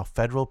allow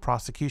federal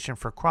prosecution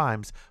for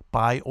crimes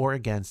by or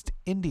against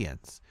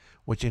Indians,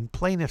 which in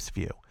plaintiff's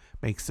view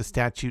makes the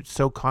statute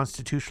so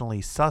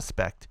constitutionally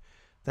suspect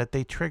that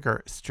they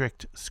trigger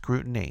strict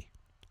scrutiny.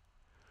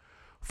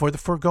 For the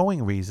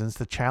foregoing reasons,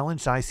 the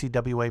challenged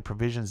ICWA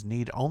provisions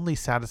need only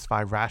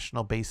satisfy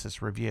rational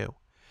basis review.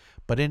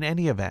 But in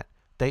any event,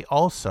 they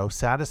also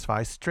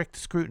satisfy strict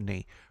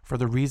scrutiny for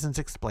the reasons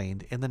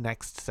explained in the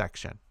next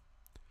section.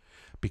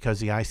 Because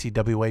the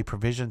ICWA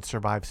provisions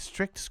survive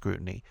strict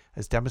scrutiny,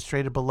 as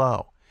demonstrated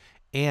below,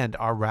 and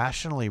are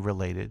rationally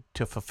related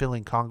to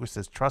fulfilling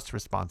Congress's trust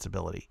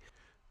responsibility,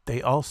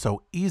 they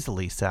also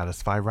easily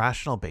satisfy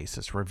rational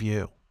basis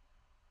review.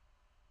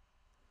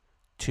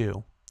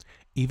 2.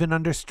 Even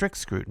under strict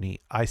scrutiny,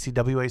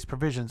 ICWA's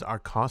provisions are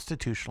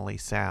constitutionally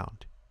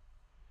sound.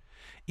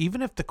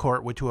 Even if the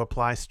court were to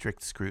apply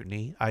strict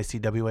scrutiny,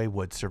 ICWA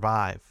would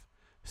survive.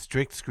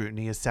 Strict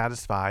scrutiny is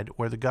satisfied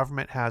where the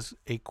government has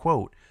a,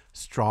 quote,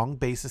 strong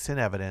basis in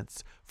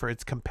evidence for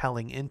its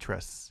compelling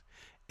interests,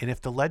 and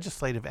if the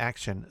legislative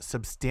action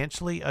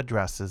substantially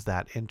addresses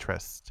that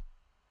interest.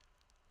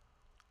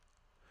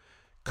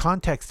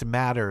 Context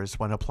matters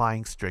when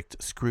applying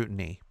strict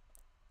scrutiny,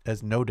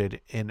 as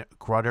noted in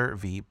Grutter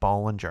v.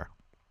 Bollinger.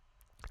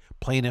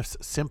 Plaintiffs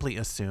simply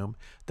assume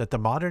that the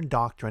modern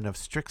doctrine of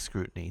strict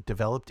scrutiny,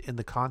 developed in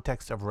the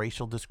context of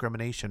racial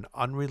discrimination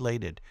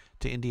unrelated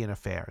to Indian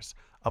affairs,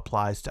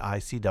 applies to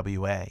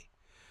ICWA.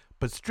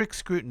 But strict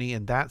scrutiny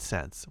in that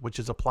sense, which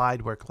is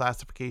applied where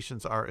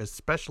classifications are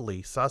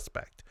especially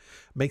suspect,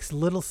 makes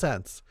little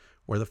sense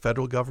where the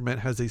federal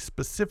government has a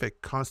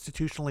specific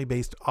constitutionally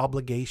based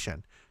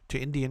obligation to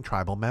Indian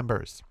tribal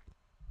members.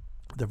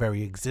 The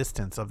very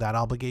existence of that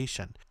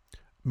obligation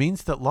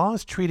means that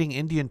laws treating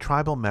Indian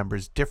tribal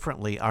members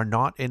differently are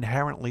not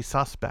inherently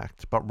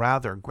suspect, but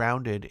rather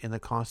grounded in the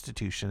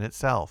Constitution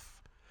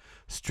itself.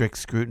 Strict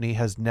scrutiny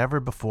has never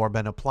before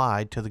been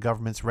applied to the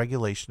government's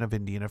regulation of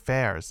Indian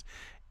affairs,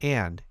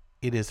 and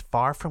it is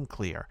far from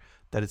clear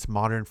that its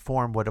modern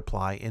form would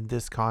apply in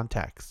this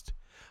context.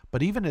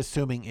 But even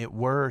assuming it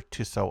were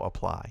to so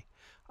apply,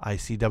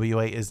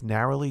 ICWA is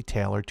narrowly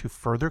tailored to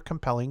further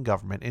compelling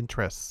government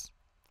interests.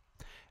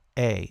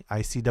 A.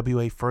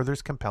 ICWA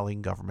furthers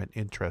compelling government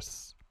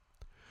interests.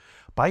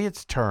 By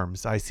its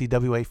terms,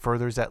 ICWA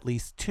furthers at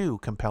least two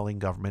compelling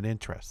government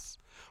interests.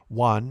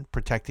 1.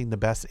 Protecting the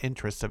best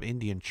interests of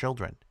Indian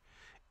children,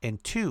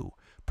 and 2.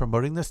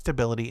 Promoting the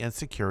stability and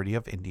security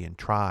of Indian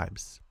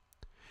tribes.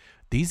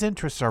 These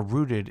interests are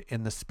rooted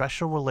in the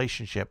special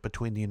relationship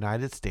between the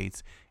United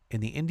States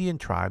and the Indian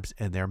tribes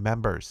and their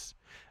members,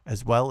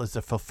 as well as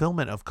the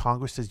fulfillment of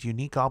Congress's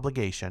unique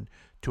obligation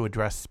to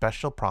address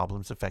special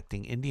problems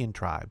affecting Indian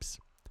tribes.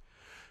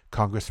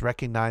 Congress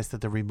recognized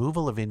that the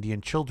removal of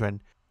Indian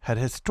children had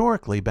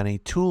historically been a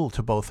tool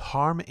to both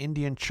harm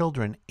Indian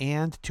children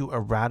and to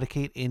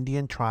eradicate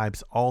Indian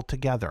tribes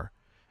altogether,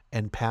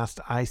 and passed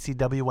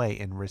ICWA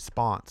in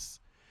response.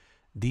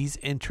 These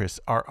interests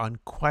are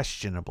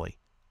unquestionably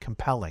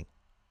compelling.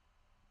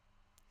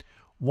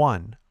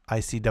 1.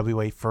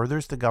 ICWA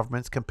furthers the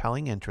government's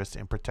compelling interest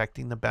in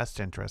protecting the best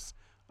interests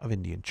of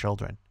Indian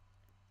children.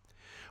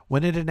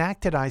 When it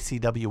enacted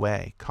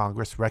ICWA,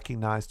 Congress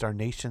recognized our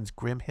nation's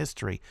grim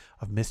history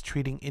of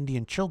mistreating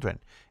Indian children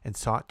and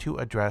sought to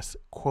address,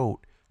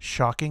 quote,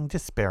 shocking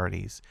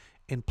disparities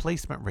in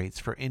placement rates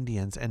for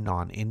Indians and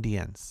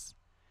non-Indians.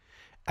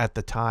 At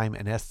the time,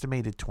 an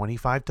estimated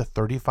 25 to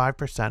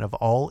 35% of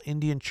all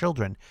Indian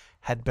children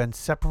had been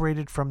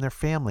separated from their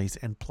families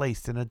and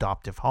placed in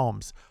adoptive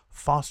homes,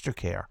 foster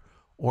care,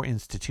 or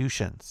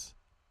institutions.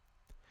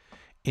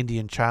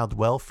 Indian Child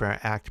Welfare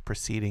Act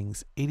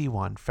Proceedings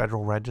 81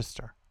 Federal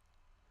Register.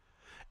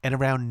 And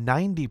around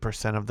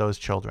 90% of those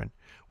children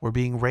were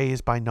being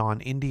raised by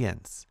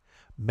non-Indians.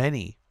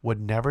 Many would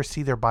never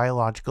see their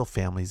biological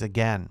families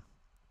again,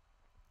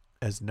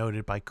 as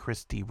noted by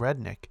Christy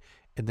Rednick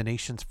in the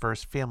nation's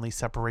first family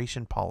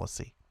separation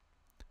policy.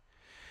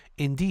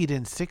 Indeed,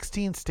 in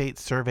 16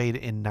 states surveyed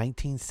in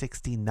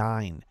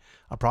 1969,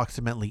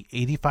 approximately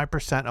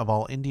 85% of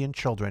all Indian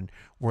children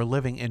were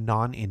living in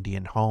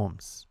non-Indian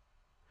homes.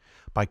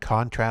 By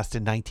contrast,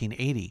 in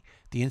 1980,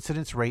 the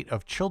incidence rate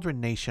of children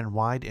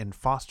nationwide in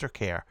foster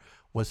care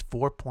was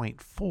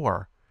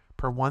 4.4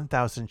 per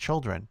 1,000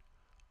 children,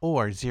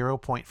 or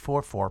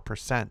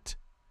 0.44%.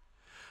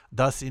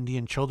 Thus,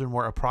 Indian children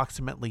were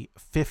approximately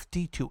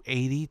 50 to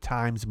 80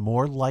 times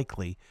more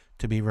likely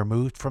to be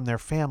removed from their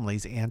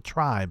families and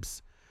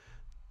tribes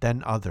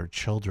than other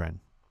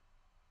children.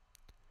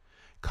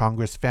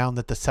 Congress found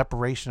that the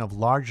separation of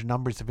large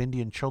numbers of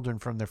Indian children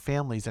from their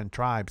families and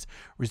tribes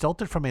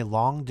resulted from a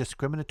long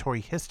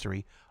discriminatory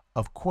history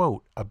of,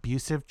 quote,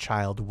 abusive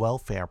child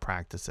welfare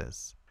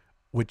practices,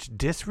 which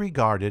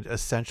disregarded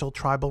essential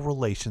tribal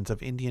relations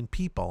of Indian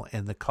people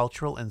and the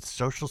cultural and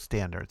social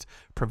standards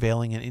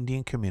prevailing in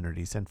Indian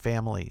communities and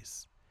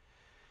families.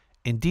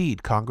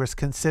 Indeed, Congress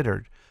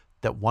considered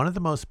that one of the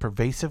most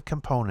pervasive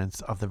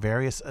components of the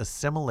various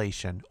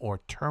assimilation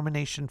or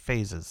termination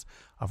phases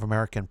of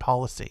American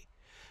policy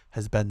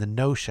has been the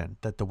notion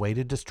that the way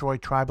to destroy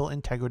tribal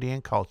integrity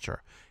and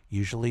culture,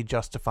 usually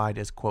justified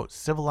as, quote,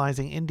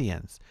 civilizing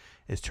Indians,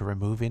 is to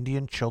remove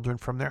Indian children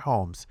from their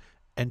homes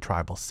and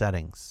tribal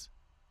settings.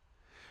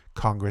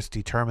 Congress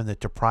determined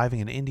that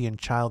depriving an Indian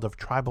child of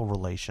tribal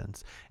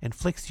relations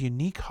inflicts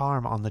unique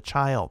harm on the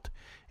child,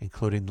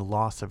 including the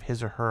loss of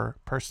his or her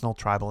personal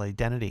tribal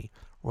identity,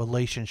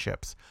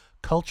 relationships,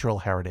 cultural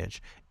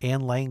heritage,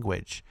 and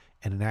language,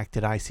 and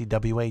enacted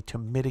ICWA to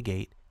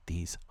mitigate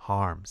these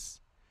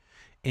harms.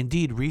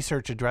 Indeed,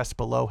 research addressed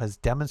below has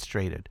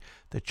demonstrated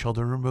that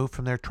children removed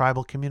from their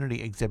tribal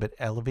community exhibit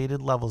elevated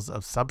levels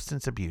of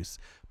substance abuse,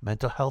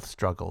 mental health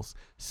struggles,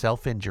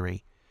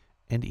 self-injury,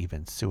 and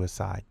even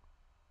suicide.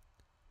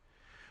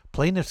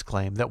 Plaintiffs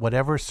claim that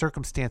whatever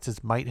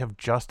circumstances might have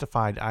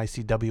justified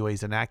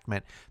ICWA's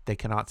enactment, they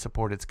cannot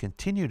support its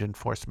continued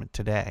enforcement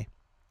today.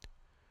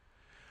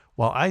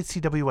 While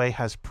ICWA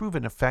has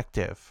proven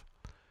effective,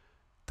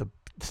 the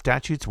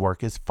statute's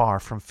work is far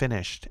from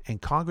finished,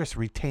 and Congress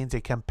retains a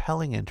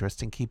compelling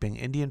interest in keeping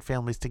Indian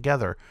families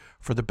together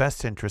for the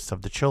best interests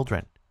of the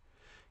children.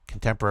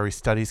 Contemporary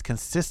studies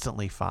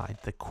consistently find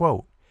that,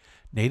 quote,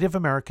 Native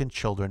American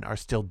children are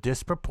still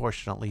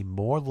disproportionately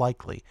more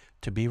likely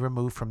to be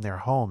removed from their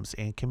homes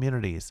and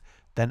communities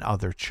than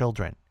other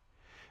children,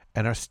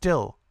 and are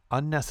still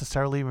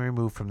unnecessarily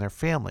removed from their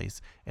families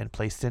and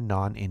placed in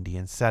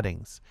non-Indian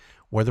settings,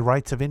 where the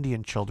rights of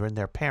Indian children,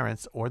 their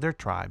parents, or their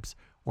tribes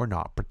were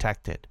not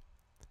protected.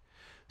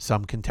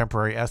 Some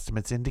contemporary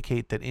estimates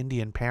indicate that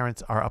Indian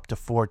parents are up to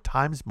 4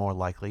 times more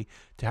likely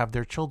to have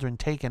their children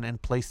taken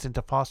and placed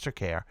into foster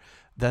care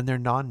than their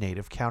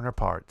non-native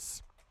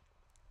counterparts.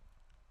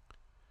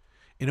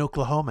 In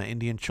Oklahoma,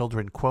 Indian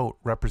children, quote,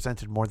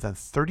 represented more than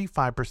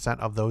 35%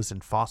 of those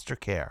in foster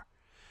care,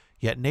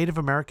 yet Native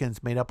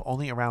Americans made up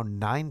only around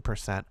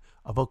 9%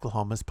 of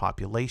Oklahoma's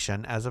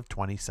population as of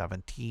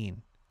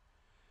 2017.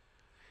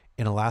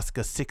 In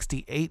Alaska,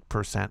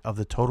 68% of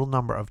the total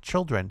number of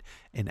children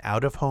in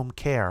out-of-home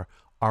care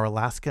are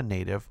Alaska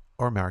Native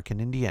or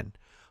American Indian,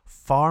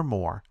 far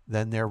more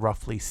than their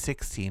roughly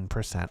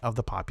 16% of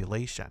the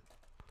population.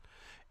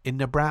 In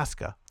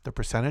Nebraska, the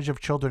percentage of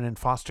children in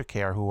foster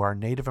care who are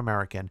Native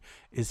American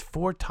is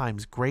 4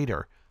 times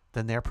greater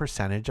than their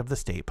percentage of the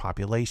state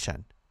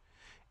population.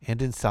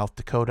 And in South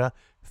Dakota,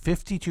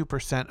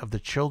 52% of the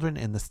children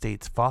in the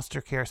state's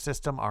foster care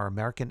system are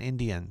American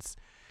Indians,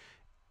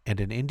 and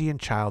an Indian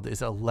child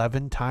is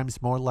 11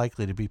 times more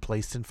likely to be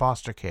placed in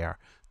foster care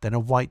than a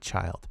white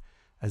child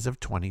as of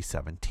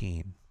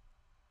 2017.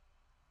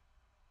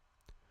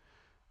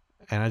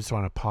 And I just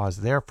want to pause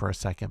there for a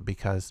second,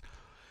 because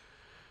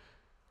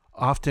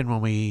often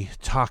when we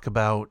talk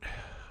about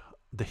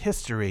the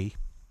history,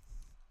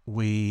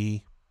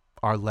 we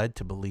are led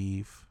to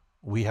believe,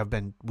 we have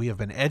been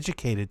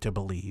educated to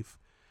believe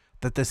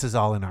that this is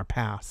all in our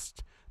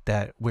past,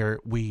 that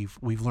we've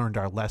learned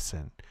our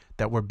lesson,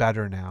 that we're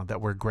better now, that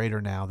we're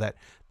greater now, that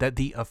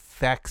the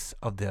effects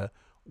of the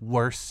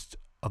worst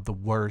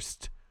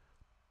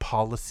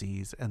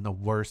policies and the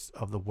worst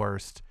of the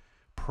worst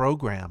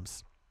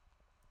programs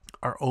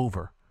are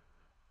over.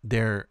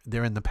 They're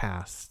in the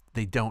past.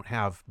 They don't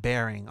have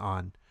bearing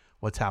on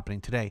what's happening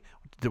today,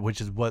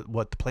 which is what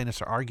the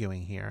plaintiffs are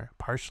arguing here,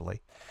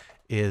 partially,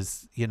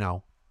 is,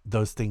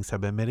 those things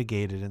have been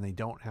mitigated and they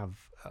don't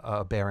have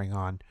a bearing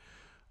on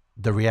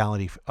the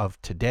reality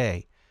of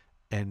today.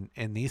 And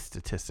these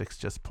statistics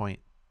just point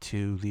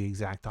to the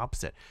exact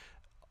opposite.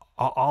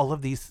 All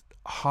of these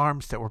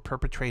harms that were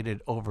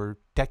perpetrated over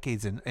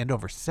decades and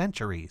over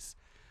centuries,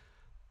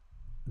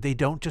 they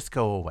don't just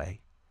go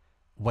away.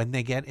 When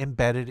they get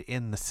embedded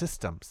in the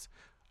systems,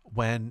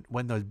 when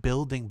the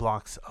building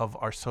blocks of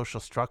our social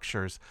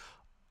structures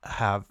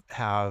have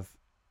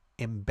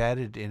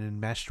embedded and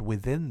enmeshed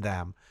within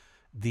them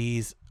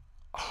these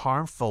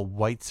harmful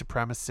white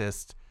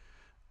supremacist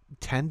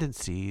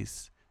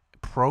tendencies,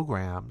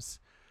 programs,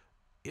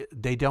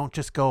 they don't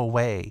just go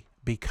away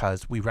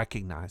because we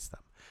recognize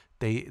them.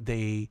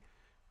 They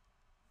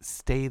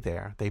stay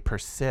there, they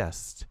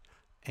persist,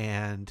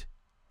 and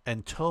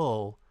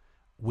until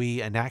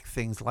we enact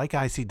things like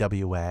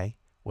ICWA,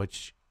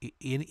 which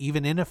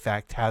even in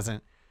effect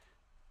hasn't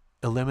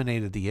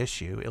eliminated the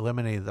issue,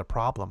 eliminated the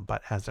problem,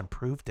 but has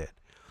improved it,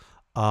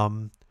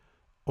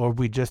 or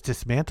we just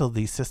dismantle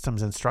these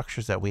systems and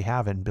structures that we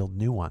have and build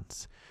new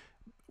ones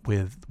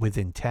with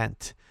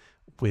intent,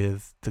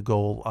 with the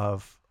goal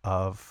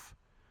of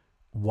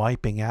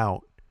wiping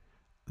out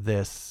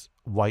this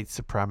white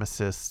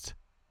supremacist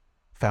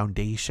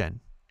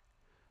foundation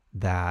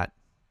that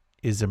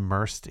is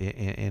immersed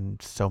in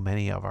so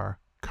many of our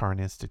current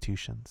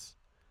institutions.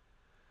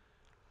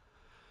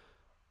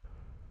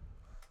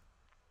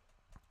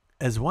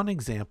 As one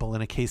example,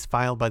 in a case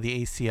filed by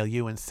the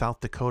ACLU in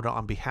South Dakota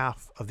on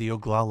behalf of the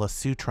Oglala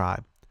Sioux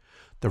Tribe,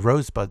 the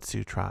Rosebud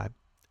Sioux Tribe,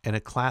 and a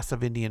class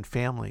of Indian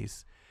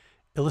families,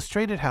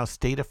 illustrated how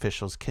state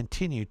officials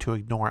continue to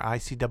ignore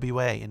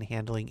ICWA in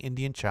handling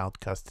Indian child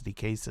custody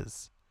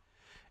cases.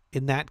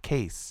 In that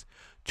case,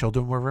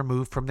 children were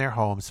removed from their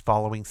homes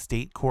following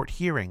state court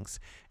hearings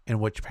in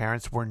which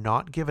parents were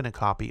not given a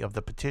copy of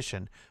the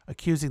petition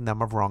accusing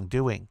them of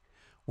wrongdoing,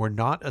 were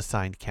not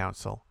assigned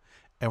counsel,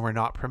 and were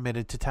not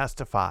permitted to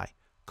testify,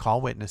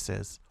 call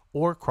witnesses,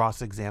 or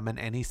cross-examine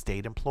any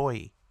state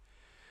employee.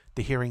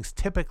 The hearings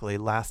typically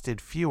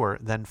lasted fewer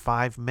than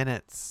 5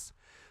 minutes,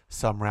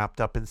 some wrapped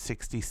up in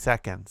 60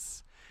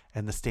 seconds,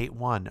 and the state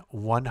won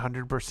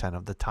 100%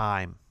 of the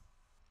time.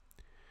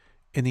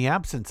 In the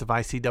absence of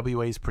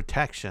ICWA's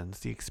protections,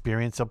 the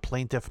experience of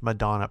plaintiff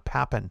Madonna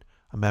Pappan,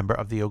 a member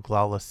of the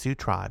Oglala Sioux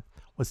Tribe,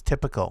 was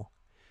typical.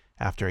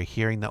 After a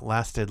hearing that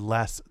lasted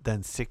less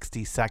than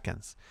 60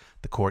 seconds,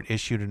 the court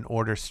issued an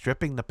order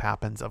stripping the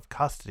Pappans of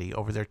custody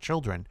over their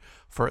children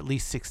for at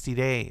least 60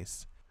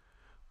 days.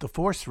 The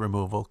forced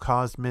removal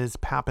caused Ms.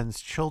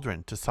 Pappan's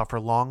children to suffer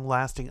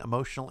long-lasting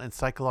emotional and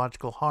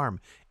psychological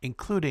harm,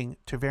 including,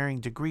 to varying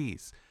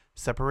degrees,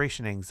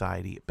 separation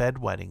anxiety,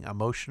 bedwetting,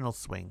 emotional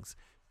swings,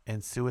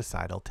 and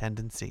suicidal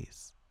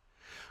tendencies.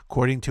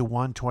 According to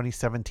one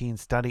 2017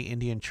 study,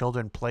 Indian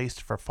children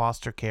placed for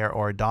foster care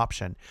or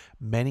adoption,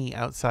 many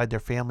outside their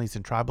families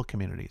and tribal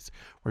communities,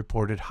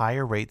 reported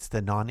higher rates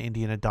than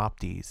non-Indian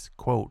adoptees,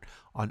 quote,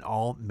 on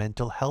all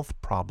mental health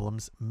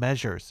problems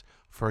measures,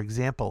 for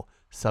example,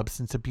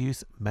 substance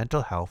abuse,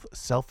 mental health,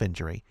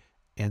 self-injury,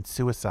 and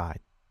suicide.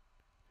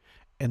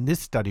 And this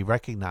study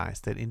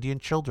recognized that Indian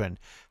children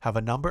have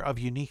a number of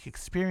unique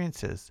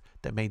experiences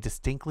that may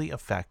distinctly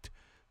affect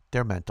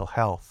their mental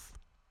health.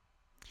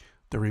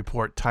 The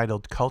report,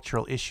 titled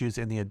Cultural Issues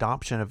in the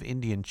Adoption of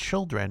Indian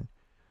Children,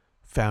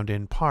 found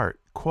in part,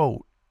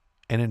 quote,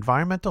 an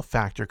environmental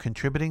factor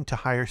contributing to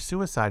higher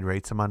suicide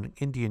rates among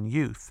Indian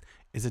youth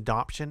is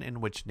adoption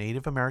in which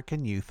Native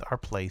American youth are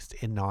placed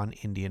in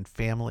non-Indian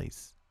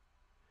families.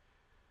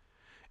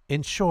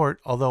 In short,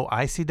 although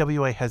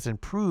ICWA has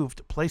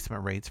improved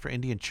placement rates for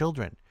Indian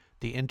children,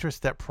 the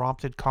interest that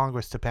prompted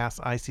Congress to pass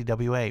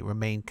ICWA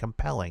remained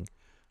compelling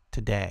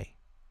today.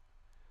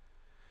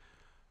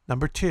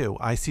 Number 2,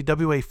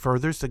 ICWA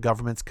furthers the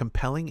government's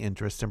compelling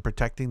interest in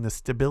protecting the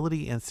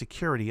stability and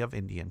security of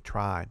Indian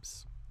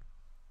tribes.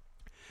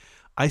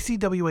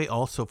 ICWA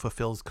also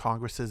fulfills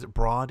Congress's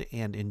broad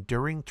and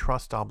enduring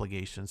trust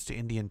obligations to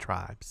Indian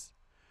tribes.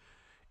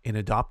 In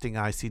adopting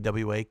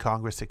ICWA,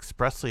 Congress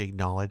expressly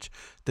acknowledged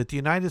that the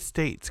United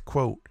States,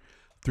 quote,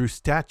 through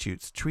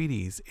statutes,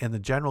 treaties, and the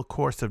general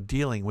course of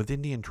dealing with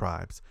Indian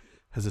tribes,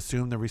 has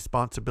assumed the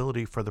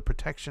responsibility for the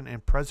protection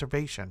and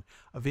preservation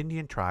of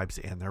Indian tribes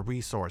and their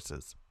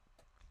resources.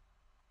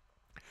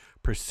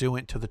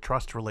 Pursuant to the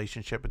trust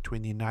relationship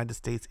between the United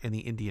States and the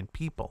Indian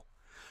people,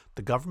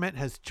 the government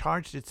has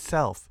charged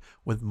itself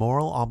with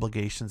moral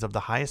obligations of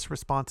the highest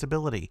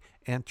responsibility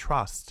and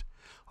trust,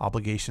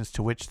 obligations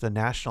to which the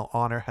national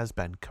honor has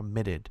been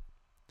committed.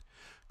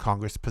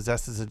 Congress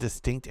possesses a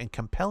distinct and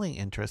compelling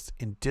interest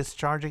in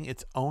discharging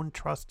its own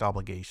trust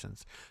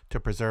obligations to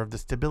preserve the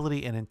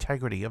stability and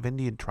integrity of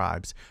Indian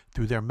tribes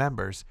through their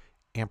members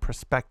and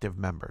prospective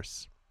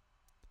members.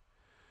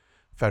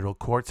 Federal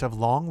courts have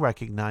long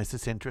recognized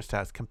this interest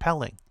as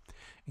compelling.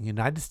 In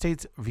United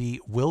States v.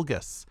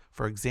 Wilgus,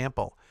 for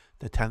example,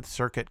 the 10th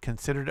Circuit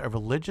considered a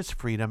Religious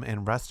Freedom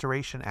and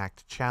Restoration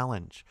Act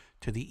challenge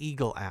to the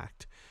Eagle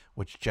Act,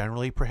 which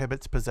generally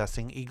prohibits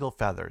possessing eagle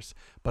feathers,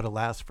 but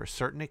allows for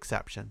certain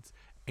exceptions,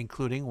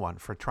 including one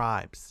for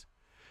tribes.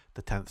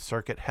 The 10th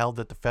Circuit held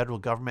that the federal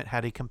government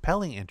had a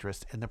compelling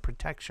interest in the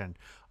protection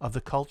of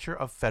the culture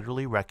of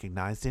federally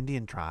recognized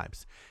Indian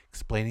tribes,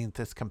 explaining that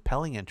this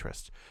compelling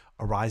interest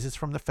arises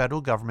from the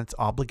federal government's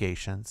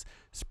obligations,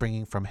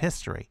 springing from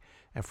history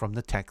and from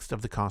the text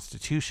of the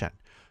Constitution,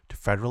 to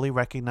federally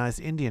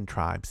recognize Indian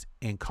tribes,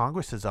 and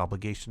Congress's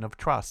obligation of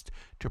trust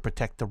to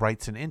protect the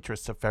rights and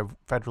interests of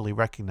federally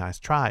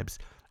recognized tribes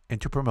and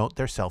to promote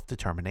their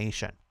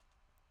self-determination.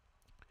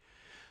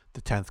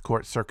 The 10th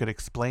Court Circuit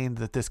explained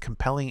that this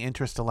compelling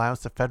interest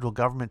allows the federal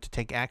government to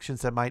take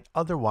actions that might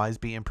otherwise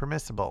be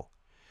impermissible.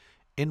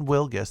 In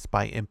Wilgus,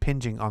 by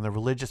impinging on the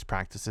religious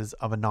practices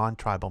of a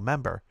non-tribal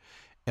member,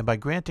 and by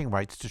granting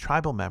rights to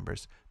tribal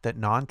members that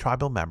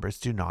non-tribal members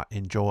do not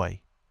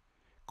enjoy.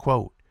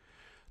 Quote,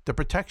 the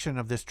protection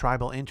of this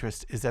tribal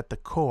interest is at the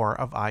core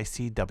of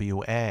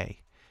ICWA,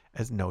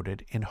 as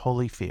noted in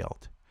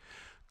Holyfield.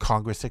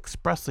 Congress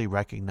expressly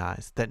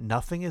recognized that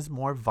nothing is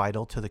more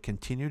vital to the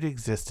continued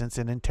existence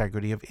and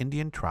integrity of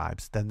Indian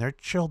tribes than their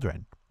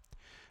children,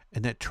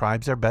 and that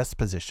tribes are best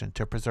positioned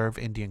to preserve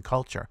Indian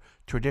culture,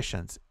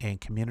 traditions,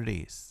 and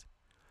communities.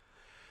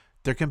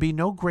 There can be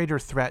no greater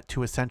threat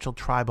to essential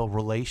tribal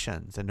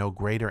relations and no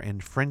greater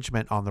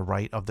infringement on the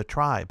right of the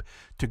tribe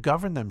to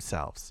govern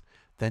themselves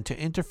than to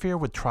interfere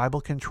with tribal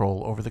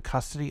control over the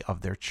custody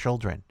of their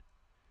children.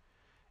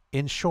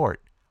 In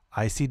short,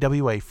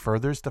 ICWA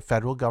furthers the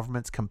federal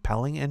government's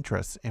compelling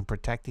interests in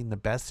protecting the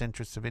best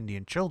interests of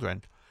Indian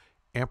children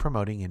and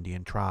promoting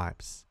Indian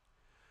tribes.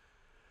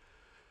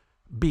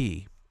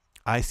 B.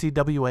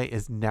 ICWA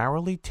is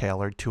narrowly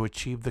tailored to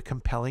achieve the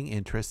compelling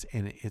interests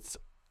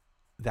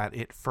that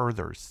it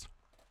furthers.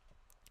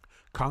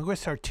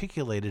 Congress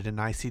articulated in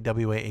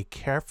ICWA a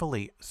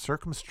carefully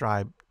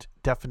circumscribed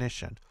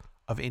definition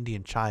of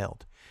Indian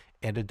child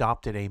and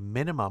adopted a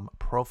minimum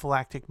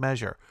prophylactic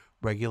measure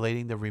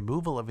regulating the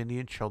removal of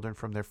Indian children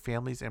from their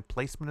families and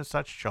placement of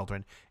such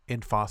children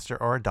in foster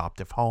or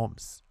adoptive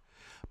homes.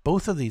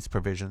 Both of these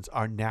provisions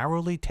are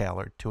narrowly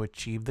tailored to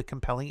achieve the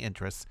compelling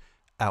interests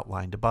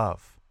outlined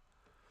above.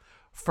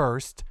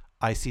 First,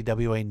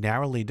 ICWA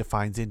narrowly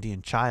defines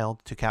Indian child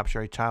to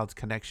capture a child's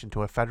connection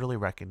to a federally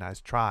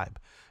recognized tribe,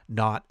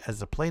 not as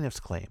the plaintiffs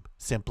claim,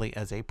 simply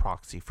as a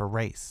proxy for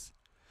race.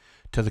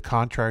 To the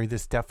contrary,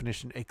 this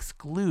definition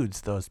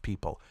excludes those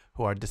people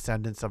who are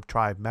descendants of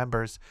tribe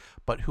members,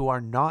 but who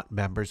are not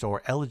members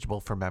or eligible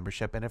for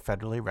membership in a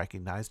federally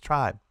recognized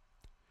tribe.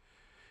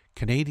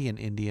 Canadian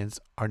Indians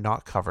are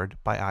not covered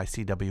by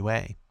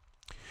ICWA.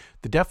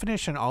 The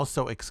definition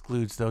also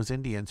excludes those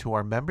Indians who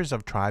are members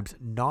of tribes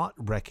not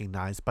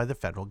recognized by the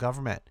federal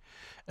government,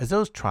 as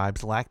those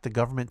tribes lack the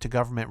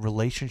government-to-government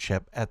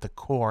relationship at the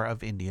core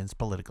of Indians'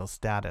 political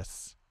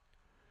status.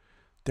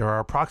 There are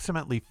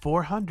approximately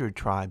 400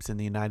 tribes in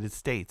the United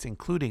States,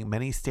 including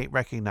many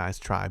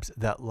state-recognized tribes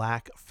that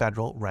lack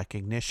federal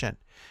recognition,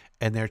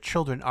 and their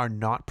children are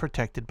not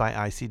protected by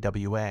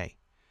ICWA.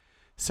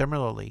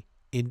 Similarly,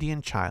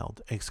 Indian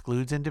child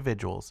excludes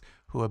individuals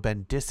who have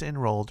been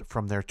disenrolled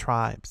from their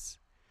tribes.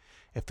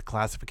 If the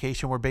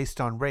classification were based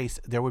on race,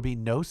 there would be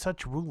no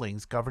such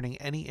rulings governing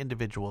any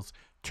individuals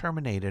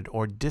terminated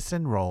or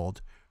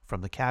disenrolled from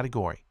the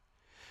category.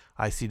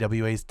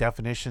 ICWA's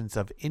definitions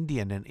of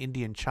Indian and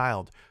Indian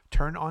child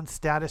turn on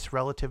status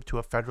relative to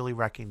a federally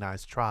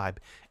recognized tribe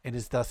and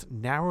is thus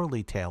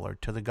narrowly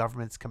tailored to the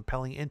government's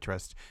compelling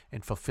interest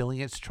in fulfilling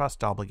its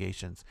trust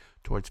obligations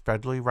towards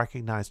federally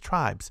recognized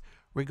tribes,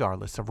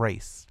 regardless of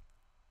race.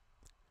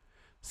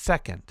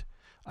 Second,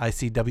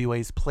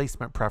 ICWA's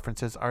placement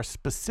preferences are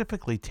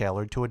specifically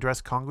tailored to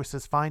address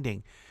Congress's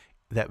finding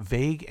that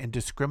vague and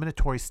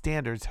discriminatory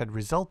standards had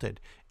resulted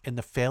in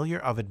the failure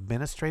of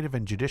administrative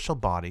and judicial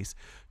bodies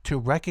to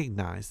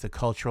recognize the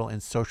cultural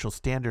and social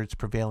standards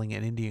prevailing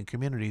in Indian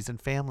communities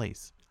and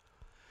families.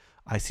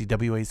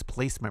 ICWA's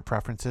placement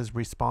preferences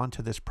respond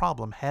to this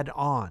problem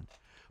head-on,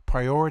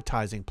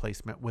 prioritizing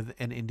placement with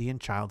an Indian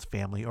child's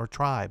family or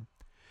tribe.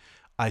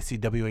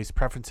 ICWA's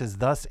preferences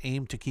thus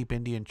aim to keep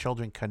Indian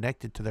children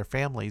connected to their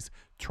families,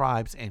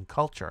 tribes, and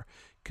culture,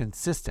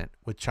 consistent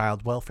with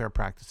child welfare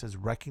practices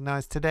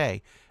recognized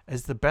today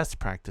as the best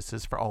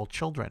practices for all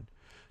children,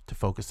 to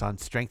focus on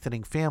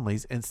strengthening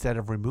families instead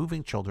of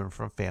removing children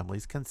from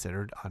families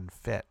considered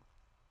unfit.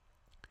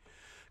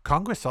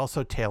 Congress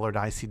also tailored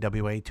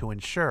ICWA to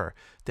ensure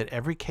that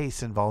every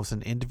case involves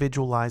an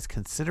individualized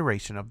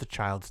consideration of the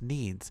child's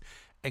needs,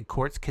 and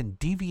courts can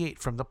deviate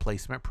from the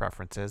placement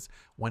preferences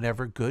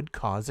whenever good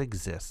cause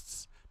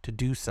exists to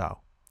do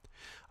so.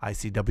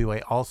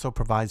 ICWA also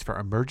provides for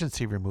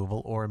emergency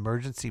removal or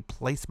emergency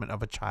placement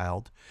of a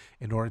child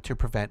in order to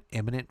prevent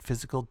imminent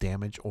physical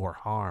damage or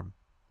harm.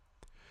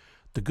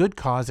 The good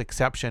cause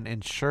exception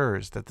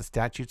ensures that the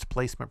statute's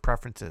placement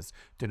preferences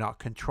do not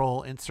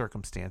control in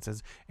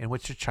circumstances in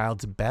which a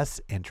child's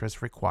best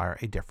interests require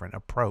a different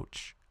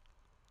approach.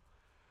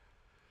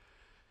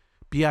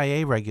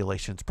 BIA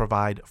regulations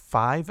provide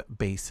 5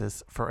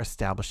 bases for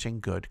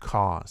establishing good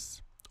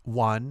cause.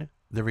 1.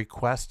 The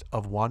request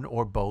of one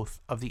or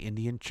both of the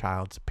Indian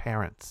child's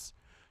parents.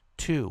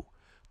 2.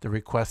 The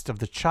request of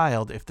the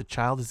child if the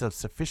child is of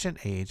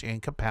sufficient age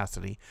and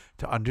capacity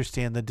to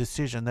understand the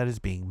decision that is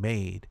being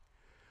made.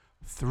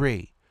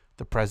 3.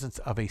 The presence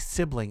of a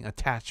sibling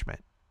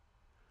attachment.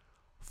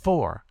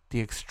 4. The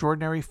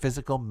extraordinary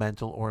physical,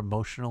 mental, or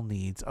emotional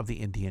needs of the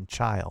Indian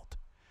child.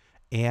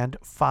 And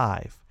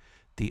 5.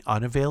 The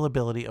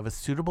unavailability of a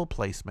suitable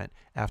placement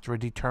after a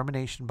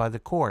determination by the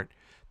court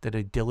that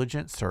a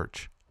diligent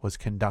search was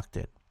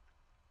conducted.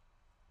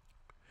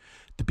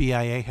 The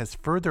BIA has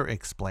further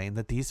explained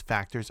that these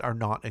factors are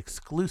not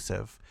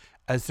exclusive,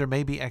 as there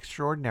may be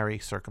extraordinary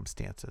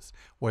circumstances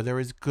where there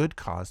is good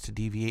cause to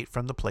deviate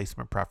from the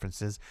placement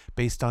preferences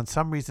based on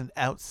some reason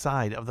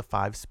outside of the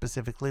 5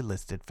 specifically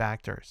listed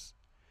factors.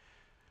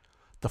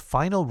 The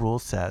final rule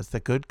says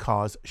that good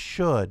cause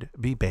should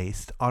be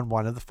based on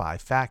one of the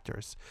 5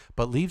 factors,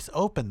 but leaves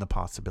open the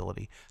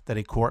possibility that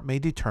a court may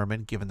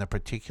determine, given the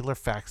particular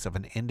facts of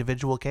an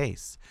individual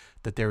case,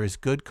 that there is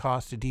good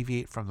cause to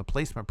deviate from the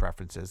placement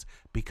preferences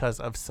because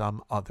of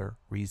some other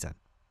reason.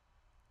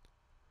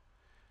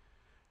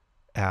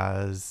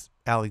 As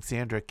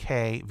Alexandra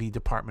K. v.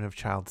 Department of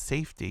Child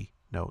Safety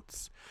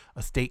notes,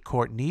 a state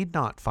court need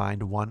not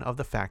find one of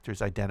the factors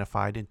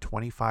identified in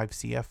 25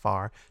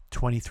 CFR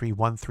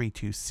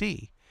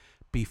 23132C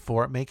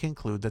before it may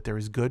conclude that there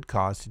is good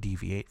cause to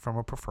deviate from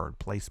a preferred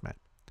placement.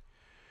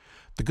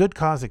 The good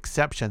cause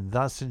exception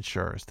thus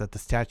ensures that the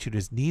statute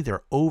is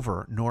neither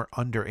over nor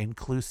under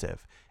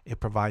inclusive. It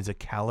provides a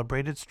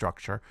calibrated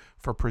structure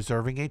for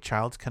preserving a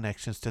child's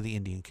connections to the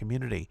Indian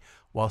community,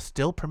 while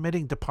still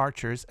permitting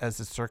departures as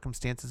the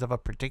circumstances of a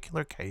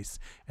particular case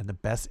and the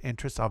best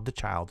interests of the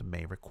child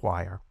may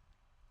require.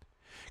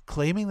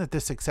 Claiming that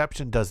this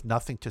exception does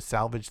nothing to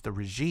salvage the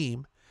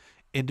regime,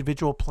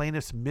 individual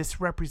plaintiffs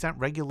misrepresent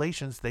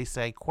regulations they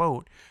say,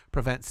 quote,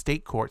 prevent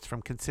state courts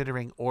from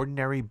considering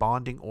ordinary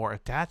bonding or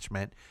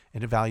attachment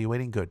in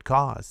evaluating good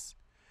cause.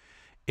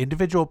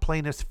 Individual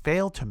plaintiffs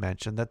fail to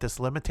mention that this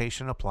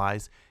limitation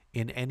applies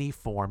in any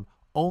form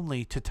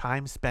only to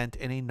time spent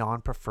in a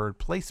non-preferred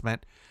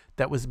placement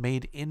that was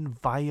made in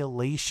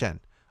violation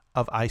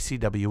of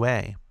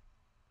ICWA.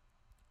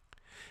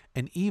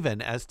 And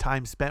even as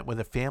time spent with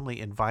a family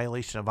in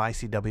violation of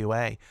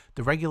ICWA,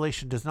 the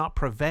regulation does not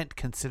prevent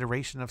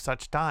consideration of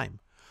such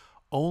time,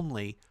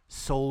 only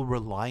sole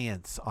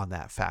reliance on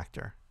that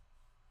factor.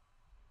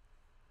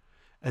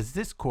 As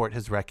this court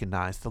has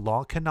recognized, the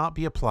law cannot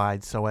be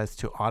applied so as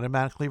to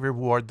automatically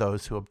reward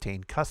those who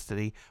obtain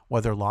custody,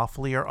 whether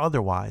lawfully or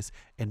otherwise,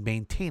 and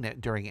maintain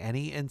it during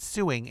any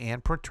ensuing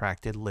and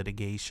protracted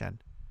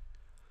litigation.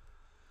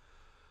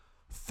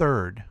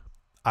 Third,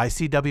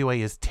 ICWA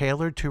is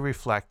tailored to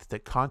reflect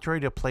that, contrary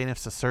to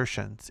plaintiffs'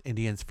 assertions,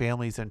 Indians'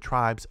 families and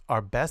tribes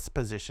are best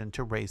positioned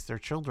to raise their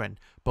children,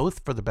 both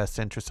for the best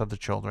interests of the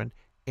children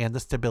and the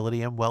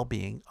stability and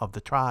well-being of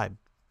the tribe.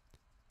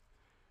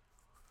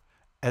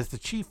 As the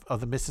chief of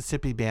the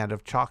Mississippi Band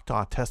of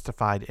Choctaw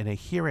testified in a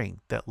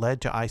hearing that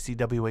led to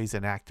ICWA's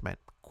enactment,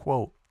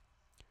 quote,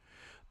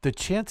 the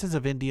chances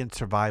of Indian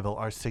survival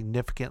are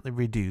significantly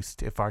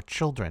reduced if our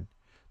children,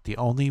 the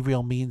only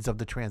real means of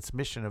the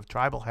transmission of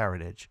tribal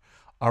heritage,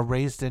 are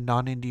raised in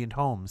non-Indian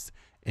homes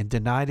and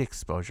denied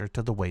exposure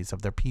to the ways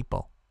of their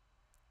people.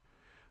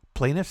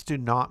 Plaintiffs do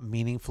not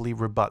meaningfully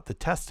rebut the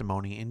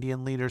testimony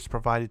Indian leaders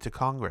provided to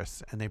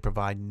Congress, and they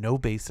provide no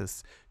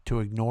basis to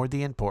ignore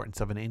the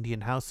importance of an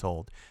Indian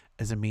household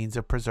as a means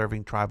of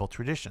preserving tribal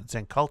traditions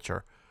and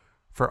culture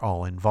for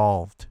all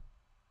involved.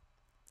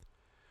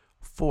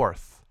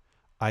 Fourth,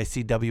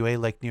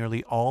 ICWA, like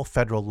nearly all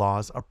federal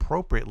laws,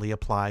 appropriately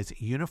applies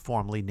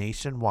uniformly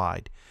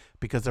nationwide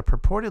because a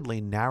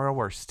purportedly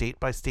narrower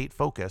state-by-state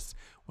focus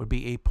would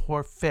be a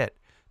poor fit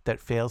that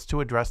fails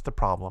to address the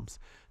problems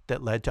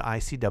that led to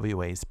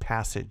ICWA's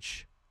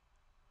passage.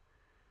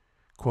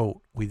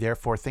 Quote, we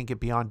therefore think it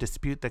beyond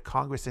dispute that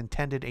Congress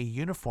intended a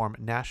uniform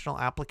national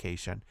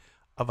application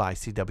of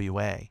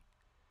ICWA.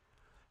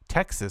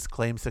 Texas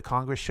claims that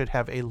Congress should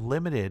have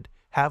limited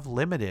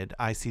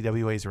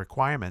ICWA's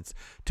requirements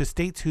to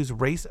states whose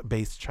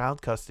race-based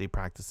child custody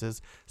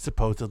practices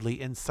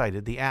supposedly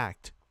incited the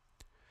act.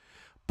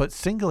 But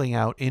singling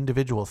out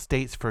individual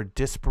states for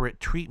disparate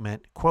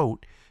treatment,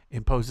 quote,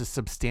 imposes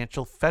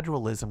substantial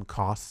federalism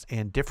costs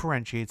and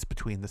differentiates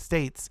between the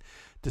states,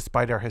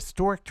 despite our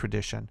historic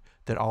tradition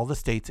that all the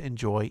states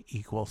enjoy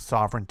equal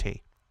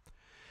sovereignty.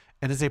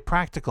 And as a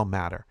practical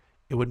matter,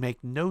 it would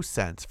make no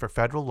sense for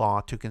federal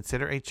law to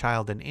consider a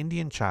child an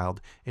Indian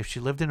child if she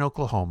lived in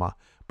Oklahoma,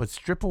 but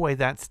strip away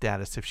that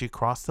status if she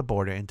crossed the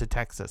border into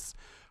Texas,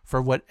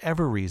 for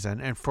whatever reason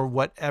and for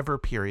whatever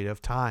period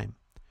of time.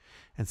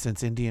 And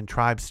since Indian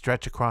tribes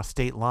stretch across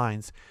state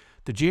lines,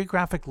 the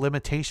geographic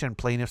limitation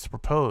plaintiffs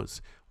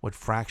propose would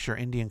fracture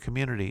Indian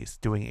communities,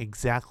 doing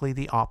exactly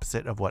the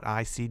opposite of what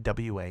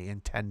ICWA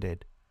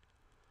intended.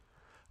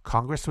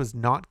 Congress was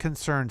not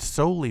concerned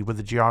solely with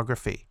the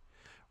geography.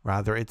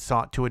 Rather, it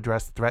sought to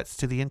address threats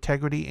to the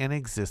integrity and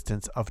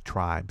existence of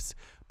tribes,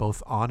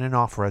 both on and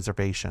off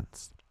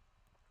reservations.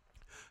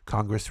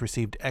 Congress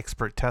received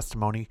expert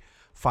testimony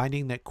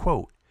finding that,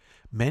 quote,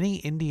 many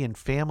Indian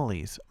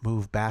families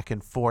move back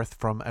and forth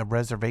from a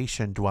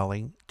reservation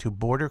dwelling to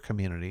border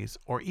communities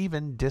or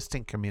even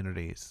distant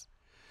communities.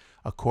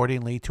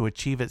 Accordingly, to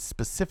achieve its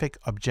specific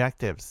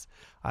objectives,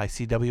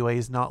 ICWA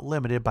is not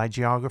limited by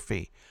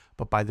geography,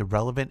 but by the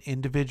relevant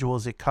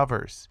individuals it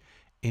covers,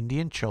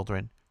 Indian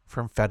children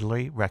from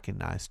federally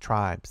recognized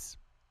tribes.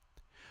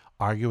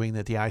 Arguing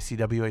that the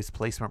ICWA's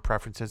placement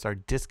preferences are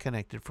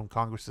disconnected from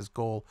Congress's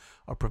goal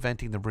of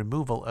preventing the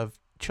removal of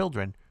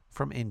children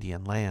from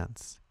Indian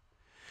lands.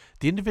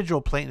 The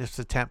individual plaintiff's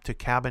attempt to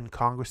cabin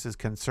Congress's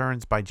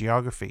concerns by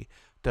geography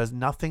does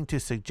nothing to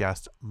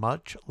suggest,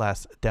 much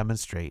less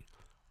demonstrate,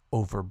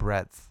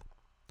 overbreadth.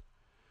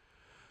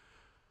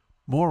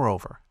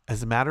 Moreover,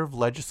 as a matter of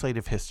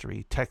legislative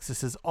history,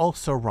 Texas is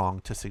also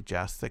wrong to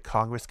suggest that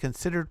Congress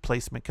considered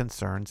placement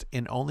concerns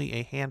in only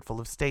a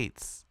handful of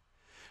states.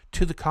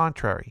 To the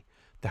contrary,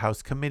 the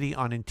House Committee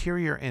on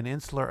Interior and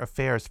Insular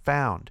Affairs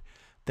found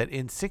that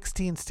in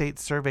 16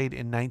 states surveyed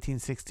in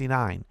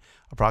 1969,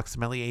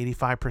 approximately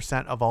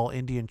 85% of all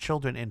Indian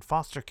children in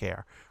foster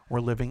care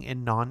were living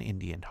in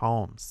non-Indian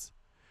homes.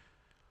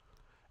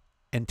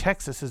 And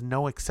Texas is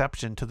no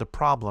exception to the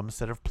problems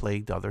that have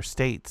plagued other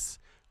states.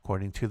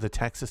 According to the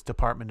Texas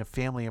Department of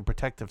Family and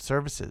Protective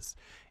Services,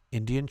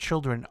 Indian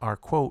children are,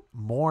 quote,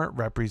 more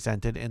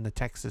represented in the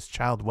Texas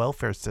child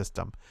welfare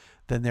system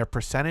than their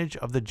percentage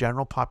of the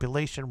general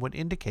population would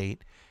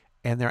indicate,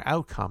 and their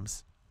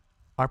outcomes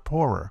are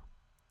poorer.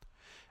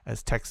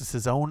 As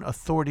Texas's own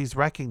authorities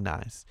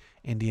recognize,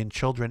 Indian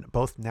children,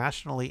 both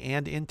nationally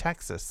and in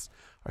Texas,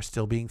 are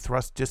still being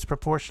thrust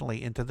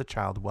disproportionately into the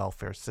child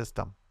welfare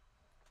system.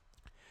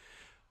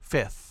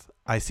 Fifth,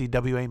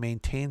 ICWA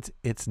maintains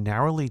its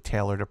narrowly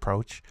tailored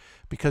approach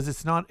because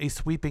it's not a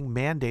sweeping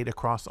mandate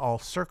across all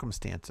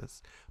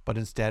circumstances, but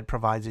instead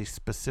provides a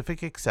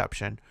specific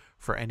exception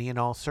for any and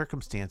all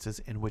circumstances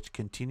in which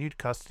continued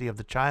custody of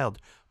the child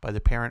by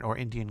the parent or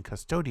Indian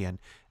custodian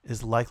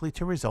is likely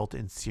to result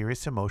in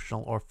serious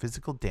emotional or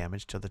physical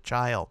damage to the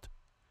child.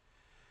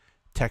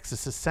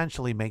 Texas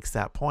essentially makes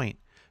that point,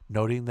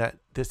 noting that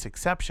this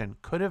exception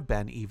could have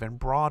been even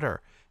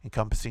broader,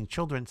 encompassing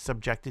children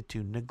subjected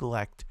to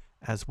neglect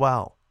as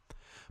well.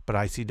 But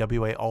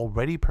ICWA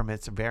already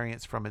permits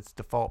variance from its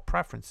default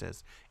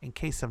preferences in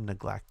case of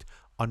neglect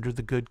under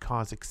the good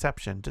cause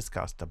exception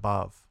discussed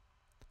above.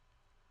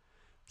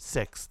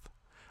 Sixth,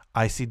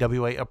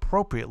 ICWA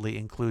appropriately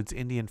includes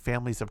Indian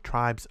families of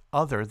tribes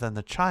other than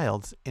the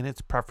child's in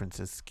its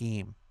preferences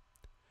scheme.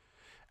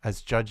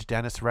 As Judge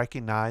Dennis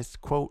recognized,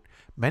 quote,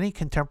 many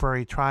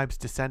contemporary tribes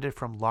descended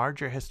from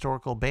larger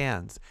historical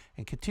bands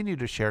and continue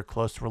to share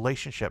close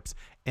relationships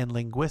in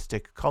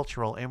linguistic,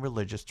 cultural, and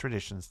religious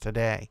traditions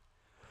today.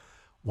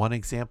 One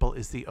example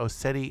is the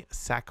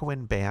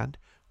Oceti-Sakowin Band,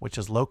 which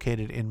is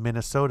located in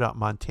Minnesota,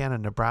 Montana,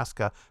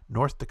 Nebraska,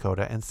 North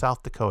Dakota, and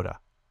South Dakota.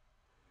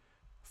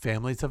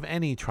 Families of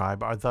any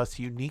tribe are thus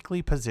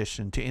uniquely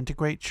positioned to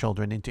integrate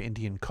children into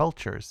Indian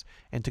cultures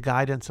and to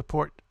guide and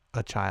support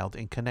a child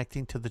in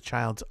connecting to the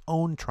child's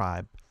own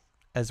tribe,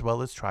 as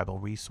well as tribal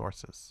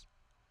resources.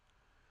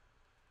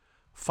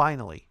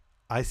 Finally,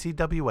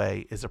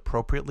 ICWA is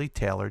appropriately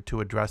tailored to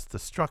address the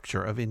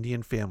structure of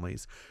Indian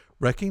families,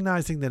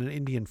 recognizing that an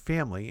Indian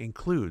family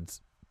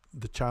includes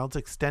the child's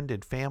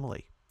extended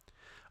family,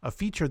 a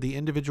feature the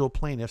individual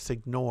plaintiffs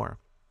ignore.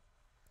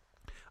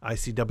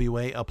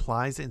 ICWA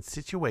applies in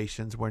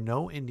situations where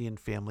no Indian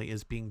family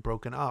is being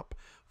broken up,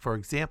 for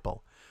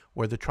example,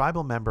 where the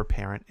tribal member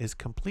parent is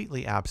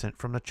completely absent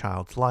from the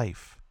child's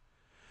life.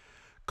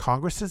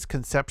 Congress's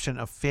conception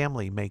of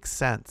family makes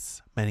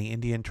sense. Many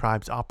Indian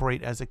tribes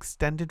operate as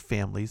extended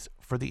families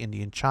for the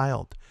Indian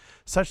child,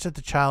 such that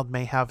the child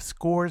may have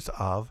scores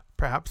of,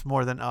 perhaps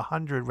more than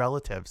 100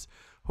 relatives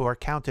who are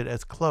counted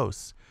as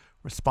close,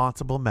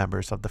 responsible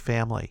members of the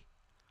family.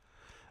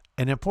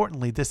 And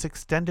importantly, this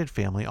extended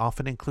family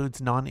often includes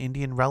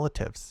non-Indian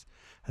relatives.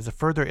 As a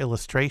further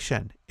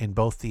illustration, in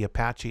both the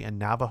Apache and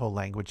Navajo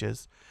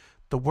languages,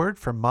 the word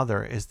for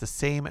mother is the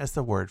same as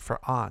the word for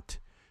aunt,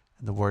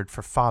 and the word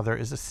for father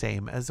is the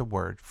same as the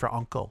word for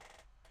uncle.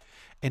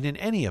 And in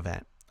any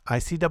event,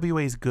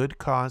 ICWA's good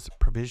cause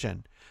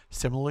provision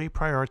similarly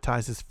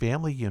prioritizes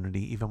family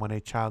unity even when a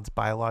child's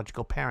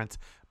biological parents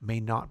may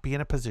not be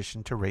in a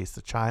position to raise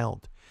the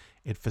child.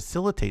 It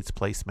facilitates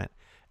placement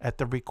at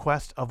the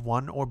request of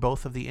one or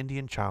both of the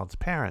Indian child's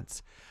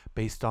parents,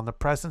 based on the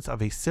presence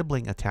of a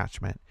sibling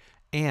attachment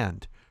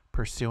and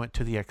pursuant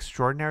to the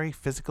extraordinary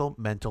physical,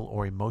 mental,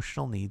 or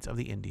emotional needs of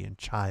the Indian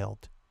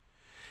child.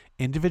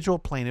 Individual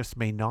plaintiffs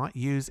may not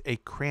use a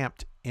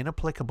cramped,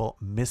 inapplicable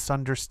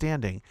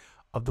misunderstanding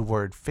of the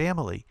word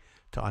family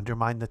to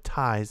undermine the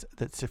ties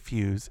that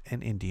suffuse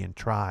an Indian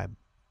tribe.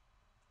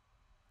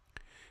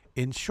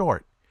 In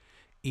short,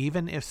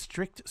 even if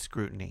strict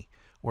scrutiny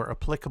were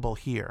applicable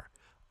here,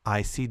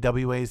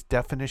 ICWA's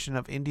definition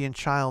of Indian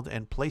child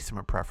and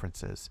placement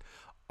preferences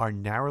are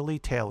narrowly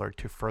tailored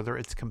to further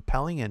its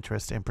compelling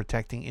interest in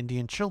protecting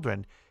Indian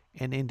children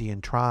and Indian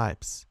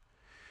tribes.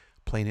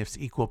 Plaintiffs'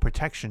 equal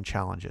protection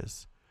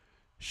challenges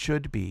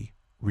should be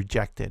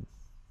rejected.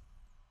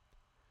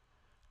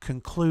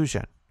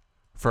 Conclusion.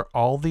 For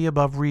all the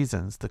above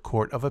reasons, the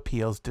Court of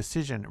Appeals'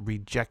 decision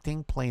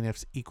rejecting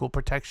plaintiffs' equal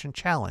protection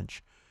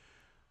challenge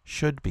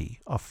should be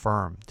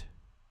affirmed.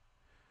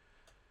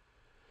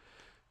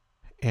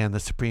 And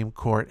the Supreme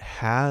Court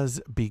has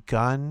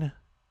begun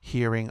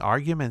hearing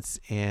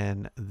arguments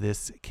in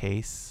this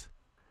case,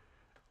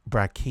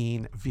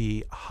 Brackeen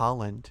v.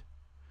 Holland.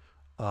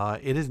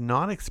 It is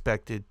not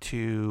expected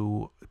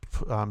to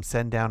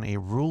send down a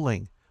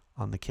ruling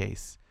on the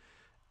case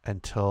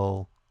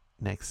until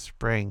next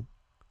spring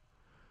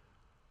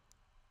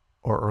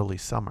or early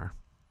summer.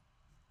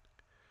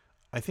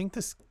 I think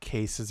this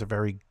case is a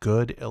very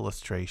good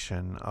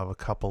illustration of a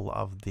couple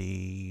of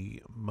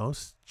the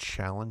most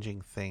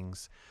challenging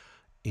things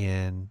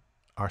in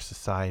our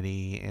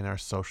society, in our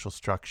social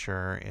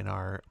structure, in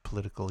our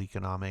political,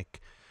 economic,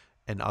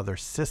 and other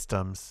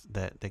systems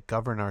that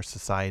govern our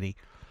society.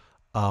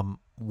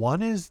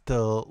 One is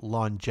the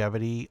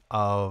longevity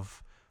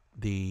of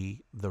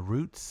the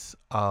roots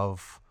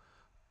of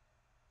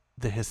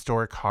the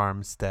historic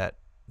harms that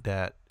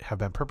have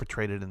been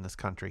perpetrated in this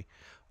country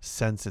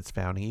since its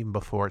founding, even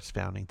before its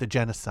founding. The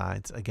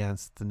genocides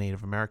against the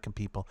Native American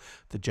people,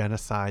 the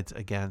genocides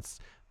against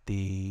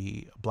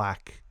the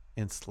black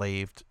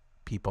enslaved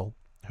people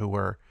who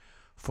were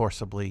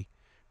forcibly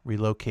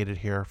relocated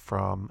here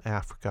from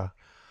Africa.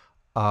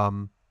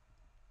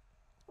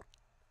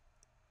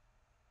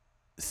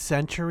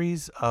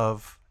 Centuries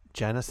of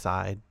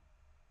genocide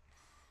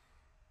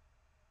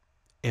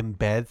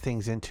embed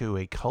things into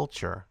a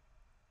culture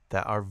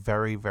that are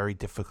very, very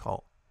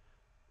difficult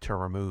to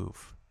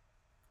remove.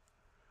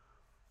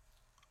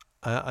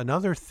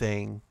 Another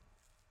thing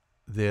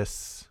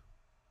this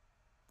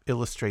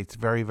illustrates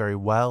very, very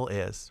well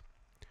is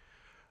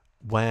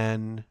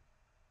when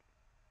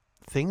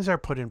things are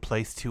put in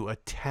place to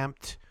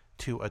attempt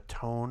to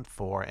atone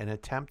for and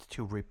attempt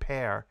to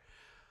repair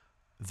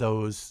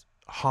those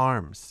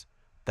harms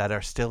that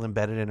are still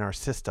embedded in our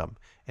system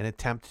and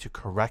attempt to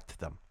correct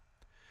them.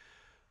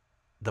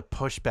 The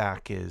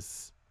pushback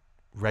is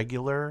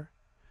regular.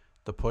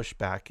 The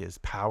pushback is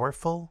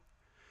powerful.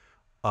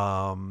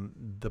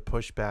 The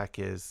pushback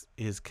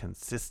is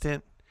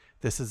consistent.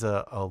 This is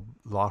a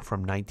law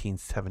from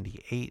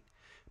 1978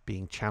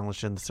 being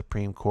challenged in the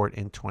Supreme Court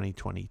in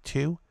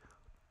 2022.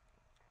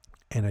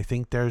 And I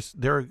think there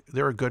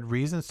are good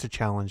reasons to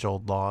challenge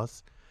old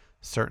laws,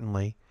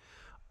 certainly.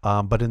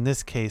 But in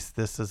this case,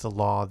 this is a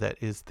law that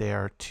is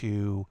there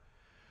to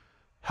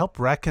help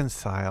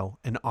reconcile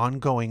an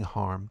ongoing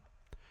harm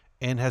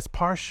and has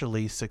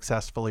partially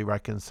successfully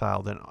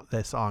reconciled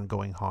this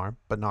ongoing harm,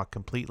 but not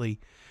completely,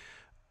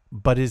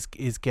 but is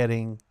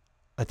getting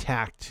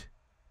attacked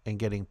and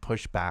getting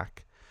pushed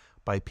back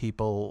by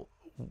people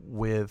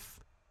with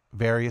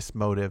various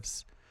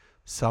motives,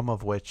 some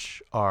of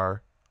which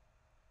are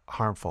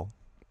harmful.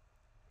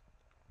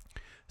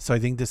 So I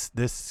think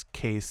this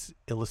case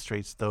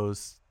illustrates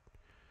those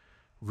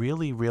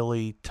really,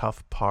 really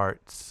tough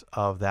parts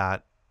of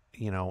that,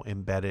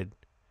 embedded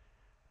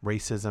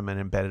racism and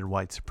embedded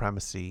white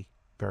supremacy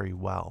very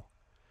well,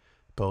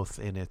 both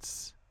in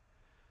its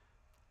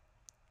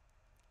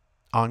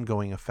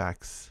ongoing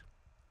effects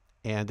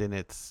and in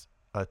its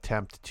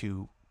attempt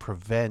to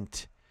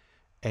prevent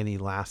any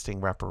lasting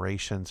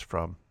reparations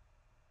from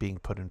being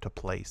put into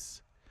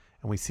place.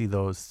 And we see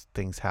those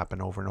things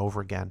happen over and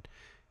over again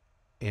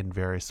in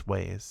various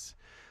ways.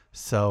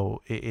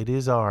 So it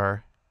is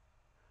our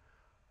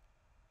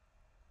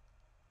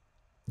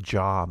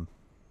job,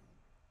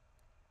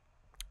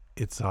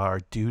 it's our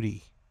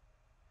duty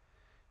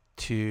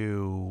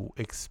to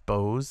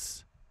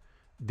expose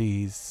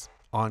these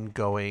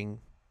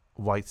ongoing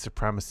white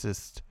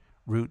supremacist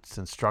roots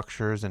and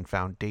structures and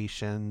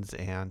foundations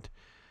and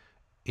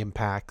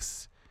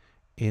impacts,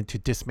 and to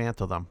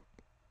dismantle them.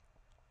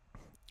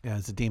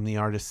 As Adeem the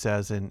artist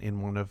says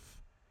in one of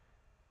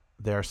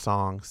their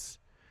songs,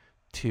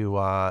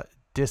 to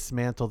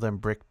dismantle them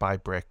brick by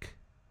brick,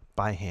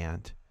 by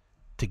hand,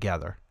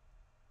 together.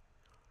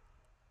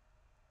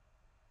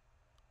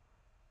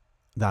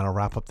 That'll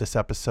wrap up this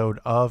episode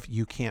of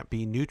You Can't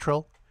Be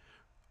Neutral.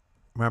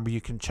 Remember,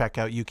 you can check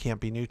out You Can't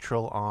Be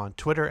Neutral on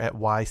Twitter at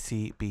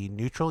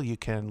YCBNeutral. You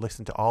can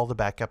listen to all the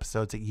back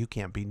episodes at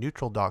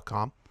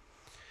youcan'tbeneutral.com.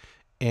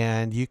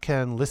 And you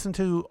can listen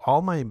to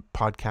all my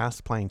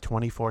podcasts playing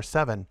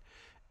 24/7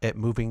 at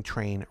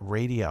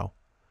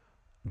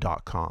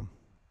movingtrainradio.com.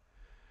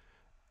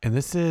 And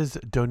this is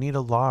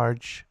Donita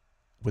Large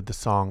with the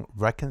song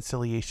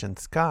Reconciliation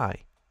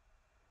Sky.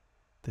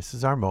 This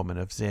is our moment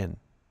of Zen.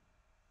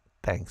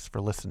 Thanks for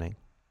listening.